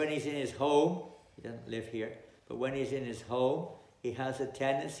 Said when he's in his home, he doesn't live here, But when he's in his home, he has a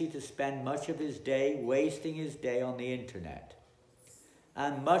tendency to spend much of his day wasting his day on the internet.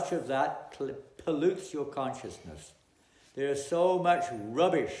 And much of that pollutes your consciousness. There is so much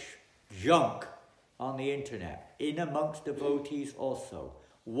rubbish, junk on the internet, in amongst devotees also.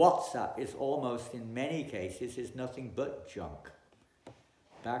 WhatsApp is almost, in many cases, is nothing but junk.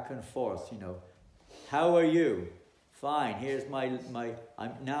 Back and forth, you know. How are you? Fine, here's my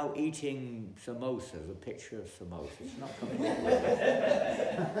I'm now eating samosas, a picture of samosas. It's not coming up with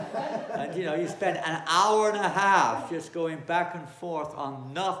it. And you know, you spend an hour and a half just going back and forth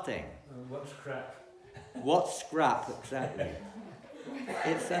on nothing. What scrap? What scrap, exactly.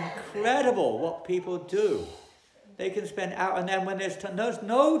 It's incredible what people do. They can spend hours, and then when there's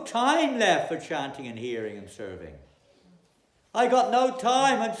no time left for chanting and hearing and serving. I got no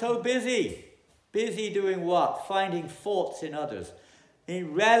time, I'm so busy. Busy doing what? Finding faults in others.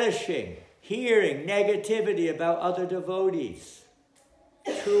 In relishing, hearing negativity about other devotees.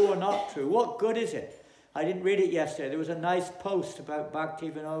 True or not true? What good is it? I didn't read it yesterday. There was a nice post about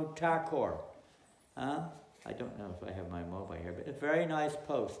Bhaktivinoda Thakur. I don't know if I have my mobile here, but a very nice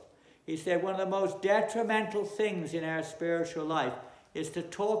post. He said one of the most detrimental things in our spiritual life is to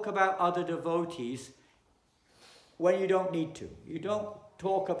talk about other devotees when you don't need to. You don't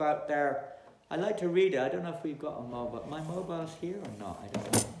talk about their... I like to read it. I don't know if we've got a mobile. My mobile's here or not? I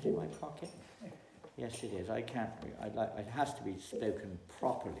don't know. Is it in my pocket? Yes, it is. I can't read. It has to be spoken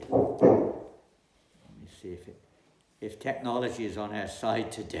properly. Let me see if technology is on our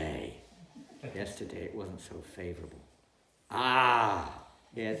side today. Yesterday it wasn't so favourable.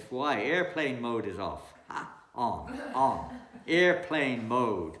 Yes, why? Airplane mode is off. On. Airplane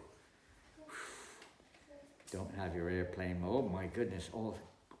mode. Don't have your airplane mode. Oh my goodness, I'm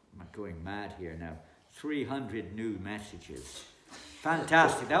going mad here now. 300 new messages.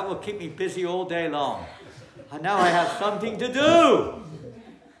 Fantastic. That will keep me busy all day long. And now I have something to do.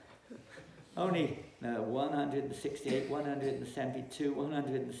 Only 168, 172,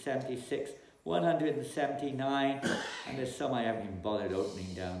 176, 179, and there's some I haven't even bothered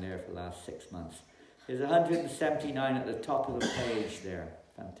opening down there for the last 6 months. There's 179 at the top of the page there.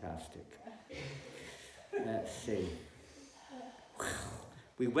 Fantastic. Let's see.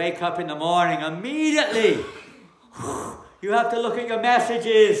 We wake up in the morning immediately. You have to look at your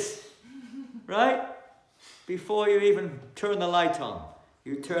messages, right? Before you even turn the light on.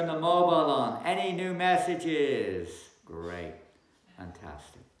 You turn the mobile on. Any new messages? Great.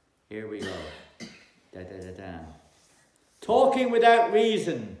 Fantastic. Here we go. Talking without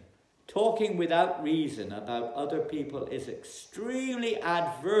reason. Talking without reason about other people is extremely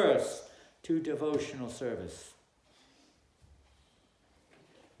adverse to devotional service.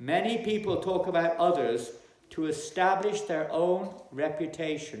 Many people talk about others to establish their own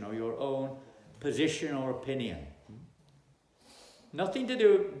reputation or your own position or opinion. Nothing to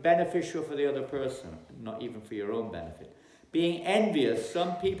do beneficial for the other person, not even for your own benefit. Being envious,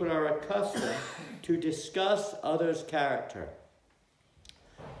 some people are accustomed to discuss others' character.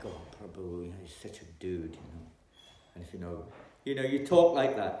 God, Prabhu, he's such a dude, And if you talk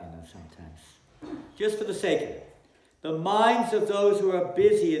like that, sometimes. Just for the sake of it. The minds of those who are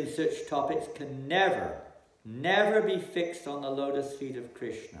busy in such topics can never be fixed on the lotus feet of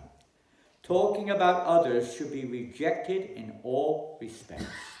Krishna. Talking about others should be rejected in all respects.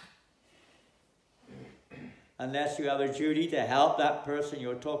 Unless you have a duty to help that person,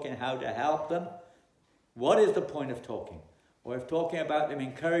 you're talking how to help them. What is the point of talking? Or if talking about them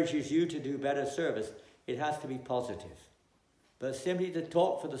encourages you to do better service, it has to be positive. But simply to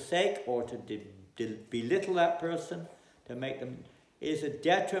talk for the sake or to belittle that person, to make them, is a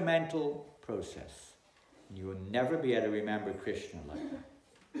detrimental process. And you will never be able to remember Krishna like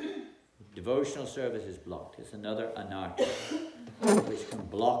that. Devotional service is blocked. It's another anarchy which can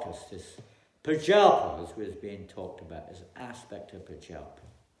block us. This prajalpa, as was being talked about, is an aspect of prajalpa.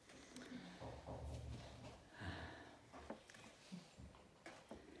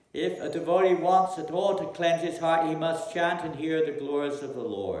 If a devotee wants at all to cleanse his heart, he must chant and hear the glories of the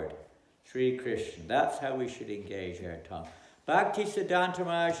Lord, Sri Krishna. That's how we should engage our tongue. Bhakti Siddhanta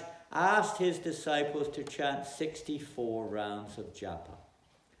Maharaj asked his disciples to chant 64 rounds of japa.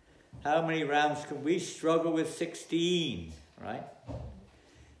 How many rounds can we struggle with? 16, right?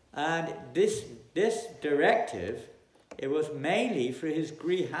 And this directive, it was mainly for his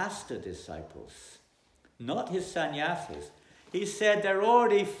grihasta disciples, not his sannyasis. He said they're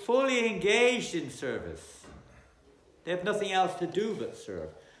already fully engaged in service. They have nothing else to do but serve.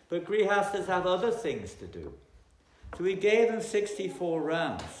 But grihastas have other things to do. So he gave them 64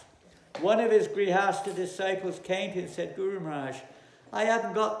 rounds. One of his grihasta disciples came to him and said, Guru Maharaj, I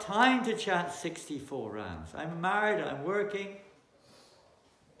haven't got time to chant 64 rounds. I'm married, I'm working.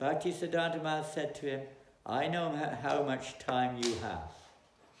 Bhaktisiddhanta Maharaj said to him, I know how much time you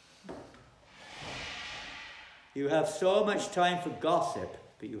have. You have so much time for gossip,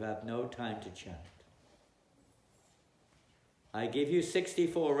 but you have no time to chant. I give you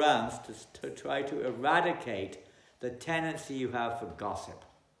 64 rounds to try to eradicate the tendency you have for gossip.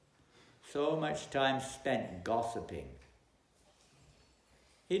 So much time spent gossiping.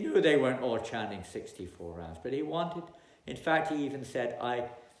 He knew they weren't all chanting 64 rounds, but he wanted, in fact, he even said,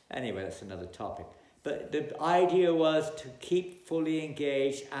 anyway, that's another topic. But the idea was to keep fully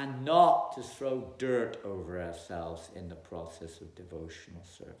engaged and not to throw dirt over ourselves in the process of devotional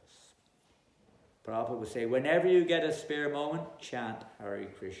service. Prabhupada would say, whenever you get a spare moment, chant Hare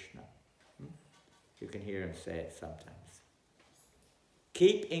Krishna. You can hear him say it sometimes.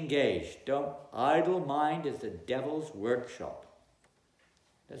 Keep engaged. Don't. Idle mind is the devil's workshop.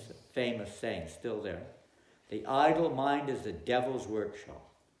 That's a famous saying, still there. The idle mind is the devil's workshop.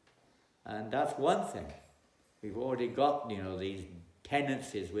 And that's one thing. We've already got, these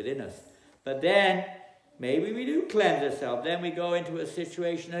tendencies within us. But then, maybe we do cleanse ourselves. Then we go into a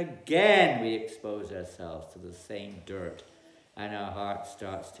situation again, we expose ourselves to the same dirt. And our heart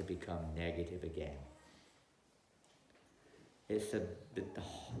starts to become negative again. It's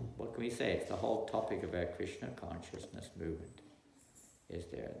what can we say? It's the whole topic of our Krishna consciousness movement. Is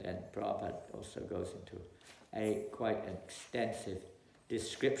there. Then Prabhupada also goes into a quite extensive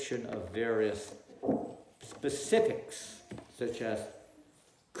description of various specifics, such as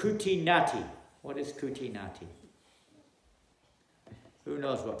Kutinati. What is Kutinati? Who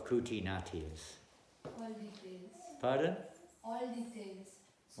knows what Kutinati is? All details. Pardon? All details.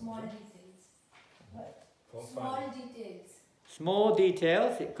 Small details. What? Small details. Small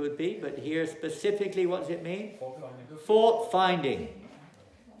details, it could be, but here specifically, what does it mean? Fault-finding. Fault finding.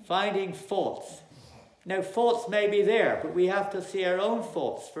 Finding faults. Now, faults may be there, but we have to see our own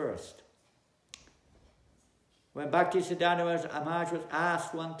faults first. When Bhaktisiddhanta Maharaj was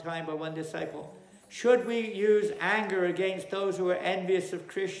asked one time by one disciple, should we use anger against those who are envious of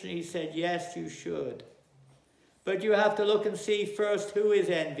Krishna? He said, yes, you should. But you have to look and see first who is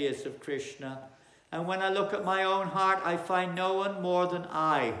envious of Krishna. And when I look at my own heart, I find no one more than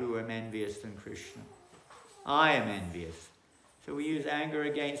I who am envious than Krishna. I am envious. So we use anger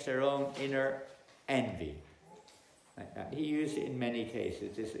against our own inner envy. He used it in many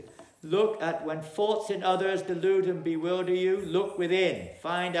cases. Look at when faults in others delude and bewilder you, look within.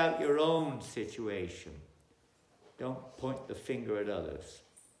 Find out your own situation. Don't point the finger at others.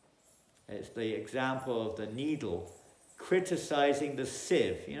 It's the example of the needle criticizing the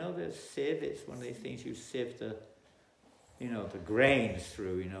sieve. The sieve, it's one of these things you sieve the grains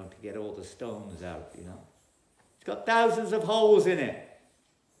through, to get all the stones out, It's got thousands of holes in it.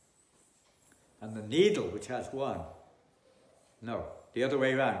 And the needle, which has one. No, the other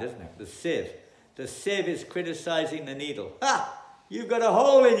way around, isn't it? The sieve. The sieve is criticizing the needle. Ha! You've got a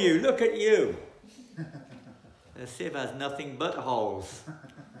hole in you. Look at you. The sieve has nothing but holes.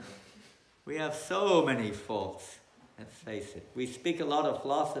 We have so many faults. Let's face it. We speak a lot of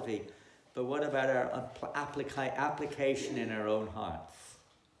philosophy, but what about our application in our own hearts?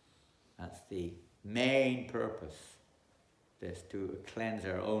 That's the main purpose. Is to cleanse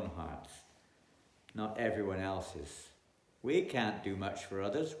our own hearts. Not everyone else's. We can't do much for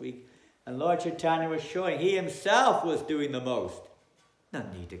others. And Lord Chaitanya was showing he himself was doing the most. No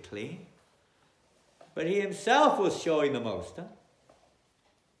need to clean. But he himself was showing the most. Huh?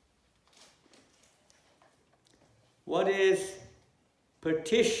 What is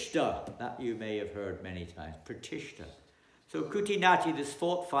pratishta? That you may have heard many times. Pratishta. So kutinati, this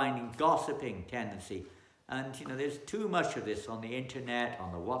fault-finding, gossiping tendency. And, there's too much of this on the internet,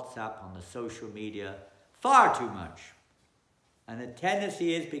 on the WhatsApp, on the social media. Far too much. And the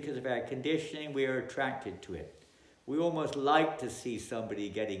tendency is because of our conditioning, we are attracted to it. We almost like to see somebody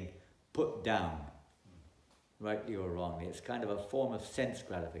getting put down, rightly or wrongly. It's kind of a form of sense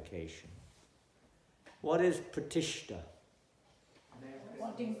gratification. What is pratishta?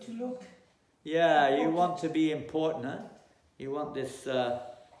 Wanting to look. Yeah, you want to be important, huh? You want this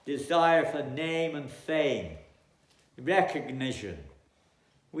desire for name and fame, recognition.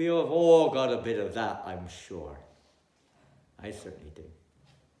 We have all got a bit of that, I'm sure. I certainly do.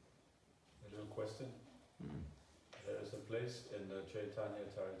 A little question. There is a place in the Chaitanya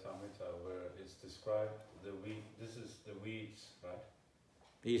Charitamrita where it's described this is the weeds, right?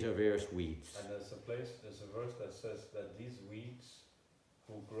 These are various weeds. And there's a verse that says that these weeds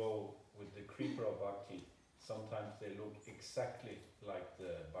who grow with the creeper of bhakti, sometimes they look exactly like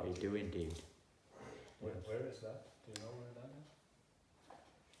the bhakti. They do indeed. Where is that? Do you know where that is?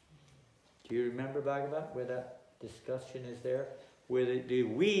 Do you remember Bhagavat, where that discussion is there? Where the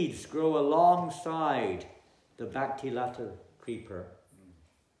weeds grow alongside the Bhaktilata creeper.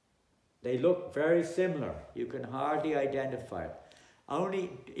 They look very similar. You can hardly identify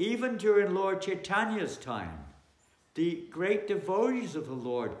it. Even during Lord Chaitanya's time, the great devotees of the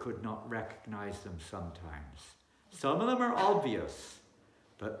Lord could not recognize them sometimes. Some of them are obvious,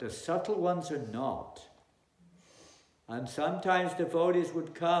 but the subtle ones are not. And sometimes devotees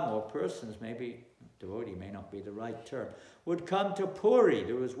would come, or persons, maybe devotee may not be the right term, would come to Puri.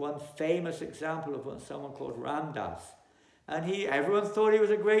 There was one famous example of someone called Ramdas. And everyone thought he was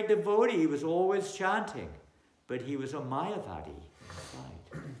a great devotee. He was always chanting. But he was a Mayavadi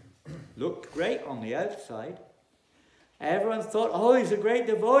inside. Looked great on the outside. Everyone thought, oh, he's a great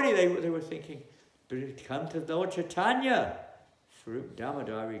devotee. They were thinking, but he'd come to Lord Chaitanya. Swarup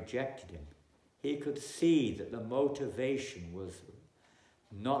Damodar rejected him. He could see that the motivation was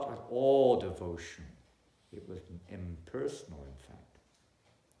not at all devotion. It was impersonal, in fact.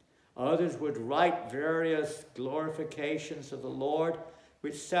 Others would write various glorifications of the Lord,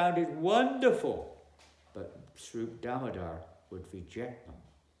 which sounded wonderful, but Swarup Damodar would reject them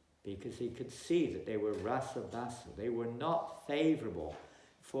because he could see that they were rasa vasa. They were not favorable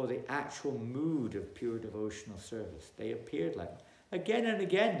for the actual mood of pure devotional service. They appeared like, again and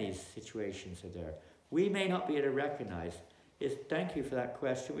again these situations are there. We may not be able to recognize. Thank you for that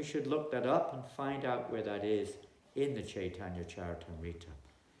question. We should look that up and find out where that is in the Chaitanya Charitamrita.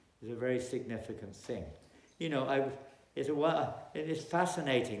 It's a very significant thing. You know, it is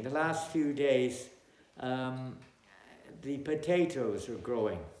fascinating. The last few days, the potatoes are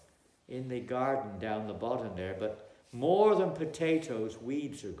growing in the garden down the bottom there, but more than potatoes,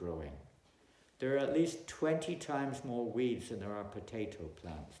 weeds are growing. There are at least 20 times more weeds than there are potato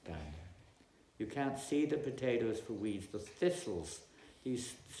plants down there. You can't see the potatoes for weeds. The thistles,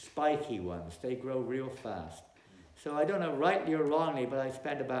 these spiky ones, they grow real fast. So I don't know, rightly or wrongly, but I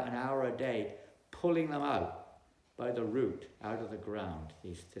spend about an hour a day pulling them out by the root, out of the ground,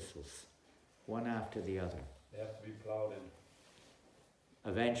 these thistles, one after the other. They have to be plowed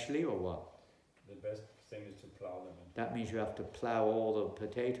in. Eventually, or what? The best thing is to plow them in. That means you have to plow all the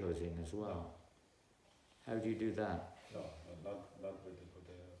potatoes in as well. How do you do that? No, not with the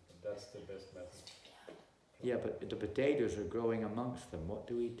potatoes, but that's the best method. Yeah, but the potatoes are growing amongst them. What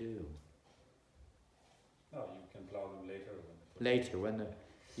do we do? No, you can plow them later.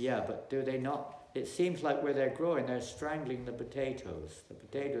 Yeah, but do they not? It seems like where they're growing, they're strangling the potatoes. The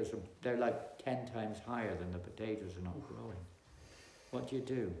potatoes, they're like 10 times higher than the potatoes are not growing. What do you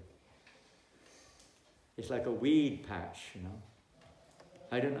do? It's like a weed patch, you know.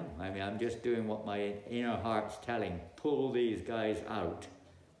 I don't know. I mean, I'm just doing what my inner heart's telling. Pull these guys out.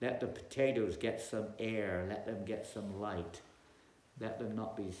 Let the potatoes get some air. Let them get some light. Let them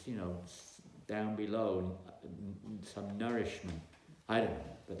not be, you know, down below, some nourishment. I don't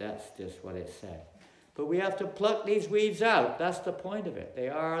know, but that's just what it said. But we have to pluck these weeds out. That's the point of it. They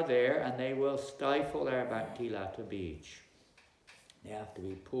are there and they will stifle our Bhaktilata Bij. They have to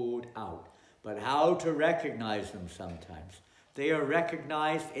be pulled out. But how to recognize them sometimes? They are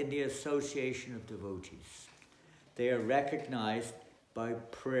recognized in the association of devotees. They are recognized by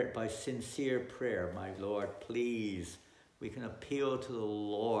prayer, by sincere prayer. My Lord, please. We can appeal to the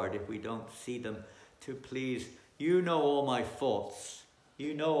Lord if we don't see them to please. You know all my faults.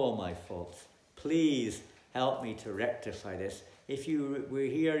 You know all my faults. Please help me to rectify this. If you were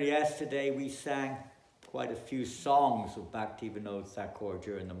here yesterday, we sang quite a few songs of Bhaktivinoda Thakur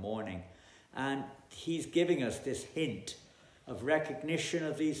during the morning. And he's giving us this hint of recognition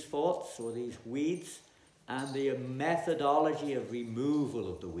of these faults or these weeds and the methodology of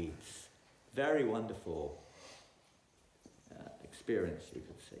removal of the weeds. Very wonderful experience, you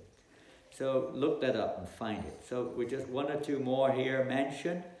could say. So look that up and find it. So we're just one or two more here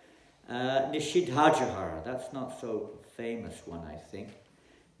mentioned. Nishidhachara, that's not so famous one, I think.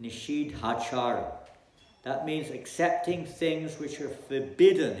 Nishidhachara. That means accepting things which are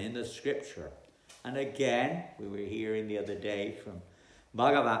forbidden in the scripture. And again, we were hearing the other day from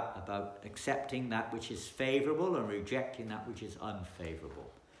Bhagavat about accepting that which is favorable and rejecting that which is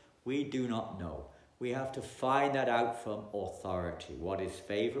unfavorable. We do not know. We have to find that out from authority, what is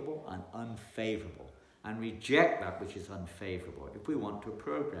favorable and unfavorable, and reject that which is unfavorable if we want to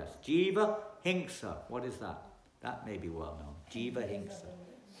progress. Jiva Hingsa, what is that? That may be well known. Jiva Hingsa.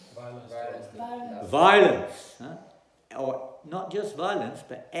 Violence. Huh? Or not just violence,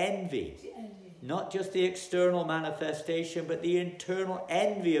 but envy. Not just the external manifestation, but the internal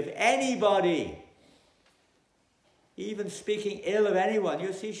envy of anybody. Even speaking ill of anyone.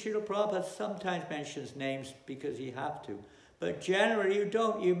 You see, Srila Prabhupada sometimes mentions names because he has to. But generally you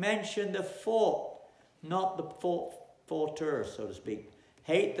don't. You mention the fault, not the faulter, so to speak.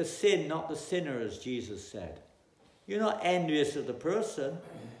 Hate the sin, not the sinner, as Jesus said. You're not envious of the person.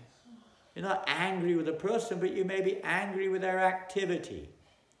 You're not angry with the person, but you may be angry with their activity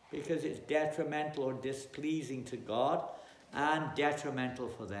because it's detrimental or displeasing to God and detrimental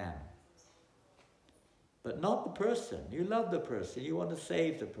for them. But not the person. You love the person. You want to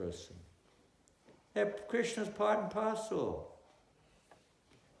save the person. They're Krishna's part and parcel.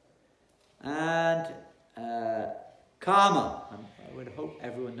 And karma. I would hope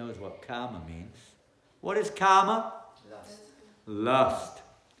everyone knows what karma means. What is karma? Lust. Lust.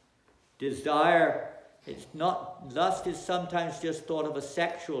 Desire. It's not, lust is sometimes just thought of a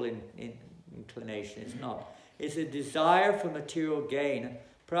sexual inclination. It's not. It's a desire for material gain.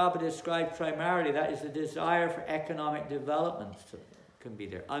 Prabhupada described primarily that is a desire for economic development. Can be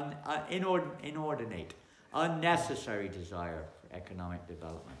there. Inordinate, unnecessary desire for economic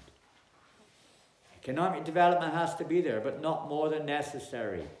development. Economic development has to be there, but not more than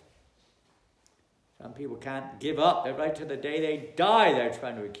necessary. Some people can't give up. They're right to the day they die, they're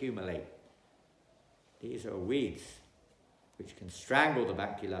trying to accumulate. These are weeds which can strangle the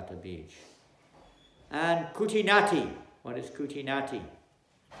Bhaktilata beach. And kutinati. What is kutinati?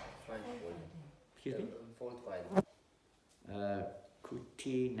 Excuse me? Fault finding.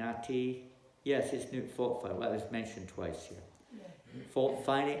 Kutinati. Yes, it's new fault finding. Well, it's mentioned twice here. Fault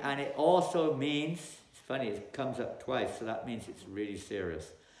finding, and it also means, it's funny, it comes up twice, so that means it's really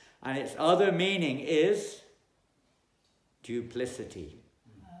serious. And its other meaning is duplicity.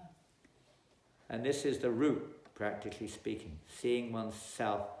 And this is the root, practically speaking. Seeing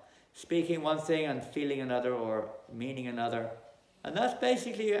oneself, speaking one thing and feeling another or meaning another. And that's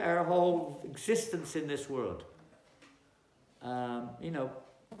basically our whole existence in this world.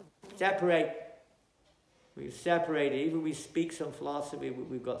 Separate. We've separated. Even we speak some philosophy,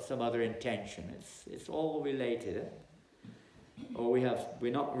 we've got some other intention. It's all related. Or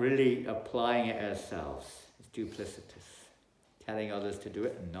we're not really applying it ourselves. It's duplicitous. Telling others to do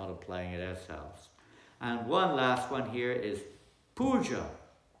it and not applying it ourselves. And one last one here is puja.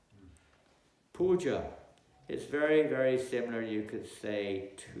 Puja. It's very, very similar, you could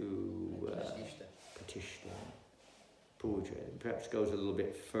say, to pratishta. Puja. It perhaps goes a little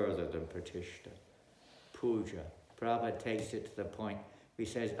bit further than pratishta. Puja. Prabhupada takes it to the point, he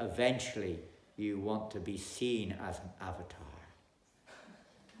says, eventually you want to be seen as an avatar.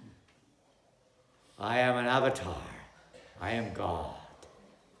 I am an avatar. I am God.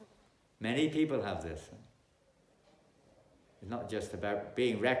 Many people have this. It's not just about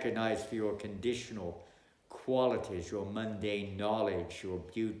being recognized for your conditional qualities, your mundane knowledge, your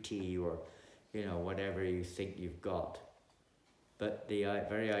beauty, or whatever you think you've got. But the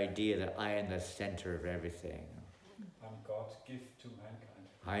very idea that I am the center of everything. I'm God's gift to mankind.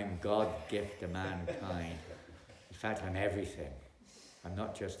 I'm God's gift to mankind. In fact, I'm everything. I'm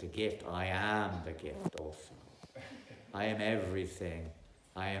not just a gift, I am the gift also. I am everything.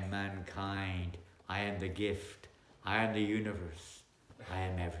 I am mankind. I am the gift. I am the universe. I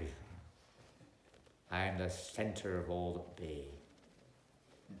am everything. I am the center of all that be.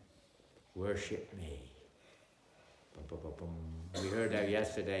 Worship me. We heard out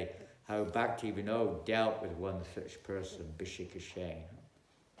yesterday how Bhakti Vinod dealt with one such person, Bishikashain,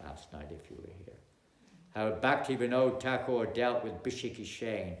 last night if you were here. How Bhakti Vinod Thakur dealt with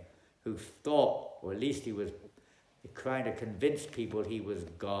Bishikashain, who thought, or at least he was trying to convince people he was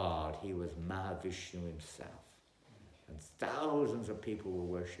God, he was Mahavishnu himself. And thousands of people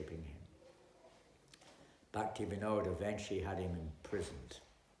were worshipping him. Bhakti Vinod eventually had him imprisoned,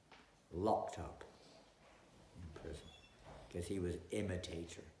 locked up in prison, because he was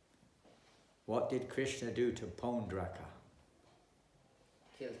imitator. What did Krishna do to Pondraka?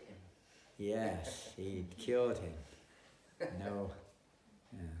 Killed him. Yes, he killed him. No.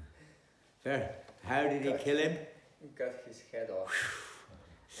 Yeah. How did he kill him? He cut his head off.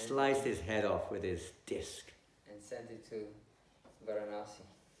 Sliced his head off with his disc. And sent it to Varanasi.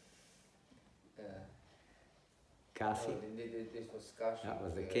 Kasi? This was Kashi. That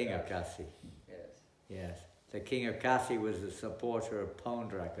was the king of Kasi. Yes. Yes. The king of Kasi was a supporter of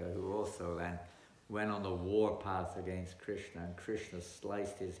Pondraka, who also then went on the war path against Krishna, and Krishna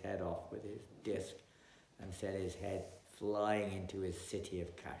sliced his head off with his disc and sent his head flying into his city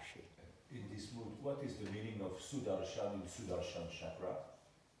of Kashi. In this mood, what is the meaning of Sudarshan in Sudarshan chakra?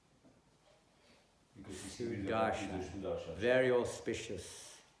 Because Sudarshan, very auspicious.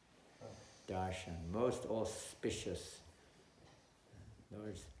 Darshan, most auspicious.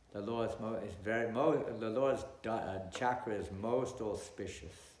 The Lord's chakra is most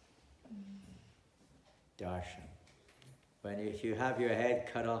auspicious. Darshan. If you have your head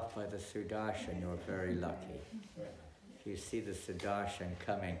cut off by the Sudarshan, you're very lucky. If you see the Sudarshan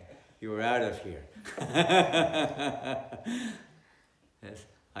coming, you were out of here. Yes,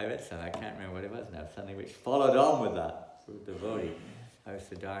 I read something, I can't remember what it was now, something which followed on with that, for a devotee. How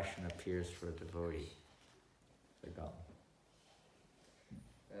Sudarshan appears for a devotee. Forgotten.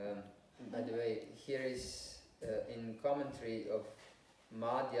 By the way, here is in commentary of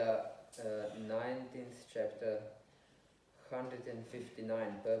Madhya 19th chapter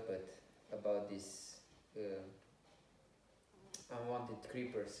 159 purport about these unwanted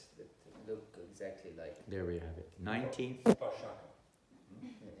creepers that look exactly like. There we have it. 19th. Pashaka.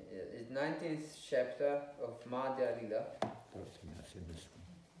 19th chapter of Madhya Lila. I don't think that's in this one.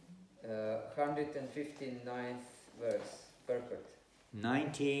 159th verse, purport.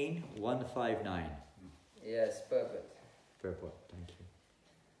 19:159. Yes, purport. Purport, thank you.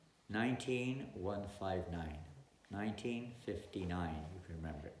 19:159. 1959, you can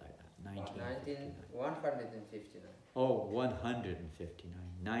remember it like that. 159. Oh,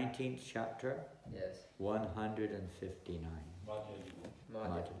 159. 19th chapter, Yes. 159.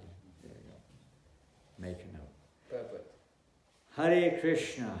 Madhya. There you go. Make a note. Purport. Hare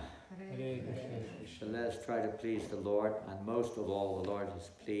Krishna. So let's try to please the Lord, and most of all, the Lord is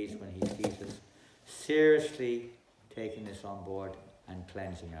pleased when He sees us seriously taking this on board and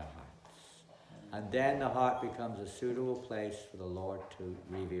cleansing our hearts. And then the heart becomes a suitable place for the Lord to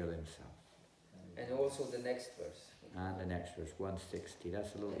reveal Himself. And also the next verse. And the next verse, 160.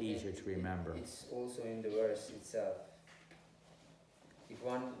 That's a little easier to remember. It's also in the verse itself. If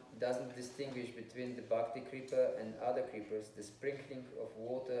one doesn't distinguish between the bhakti creeper and other creepers, the sprinkling of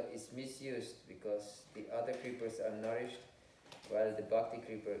water is misused because the other creepers are nourished while the bhakti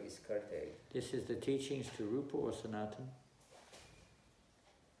creeper is curtailed. This is the teachings to Rupa or Sanatan?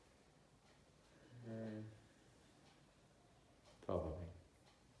 Probably.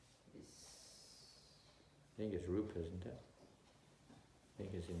 I think it's Rupa, isn't it? I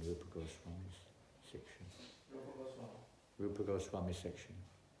think it's in Rupa Goswami's section. Rupa Goswami section.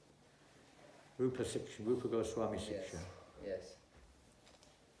 Rupa Goswami section. Yes.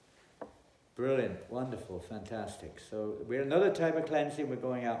 Brilliant, wonderful, fantastic. So we're another type of cleansing. We're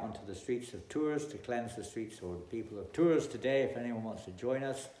going out onto the streets of Tours to cleanse the streets or the people of Tours today. If anyone wants to join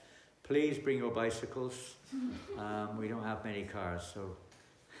us, please bring your bicycles. We don't have many cars, so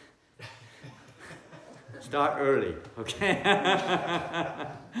start early, okay?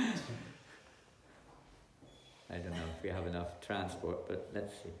 I don't know if we have enough transport, but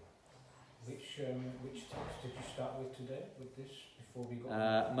let's see. Which text did you start with today, with this, before we go?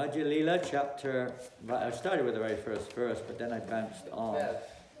 Madhya Lila chapter, well, I started with the very first verse, but then I bounced on. 12.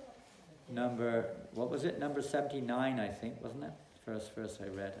 Number, what was it? Number 79, I think, wasn't it? First verse I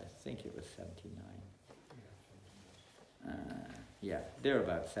read, I think it was 79. Yeah,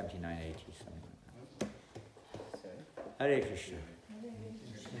 thereabout, 79, 80, something like that. Hare Krishna.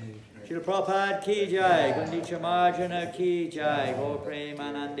 Srila Prabhupada ki jai, Gundicha Marjana ki jai, Go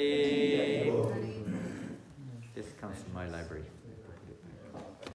Premanande. This comes from my library.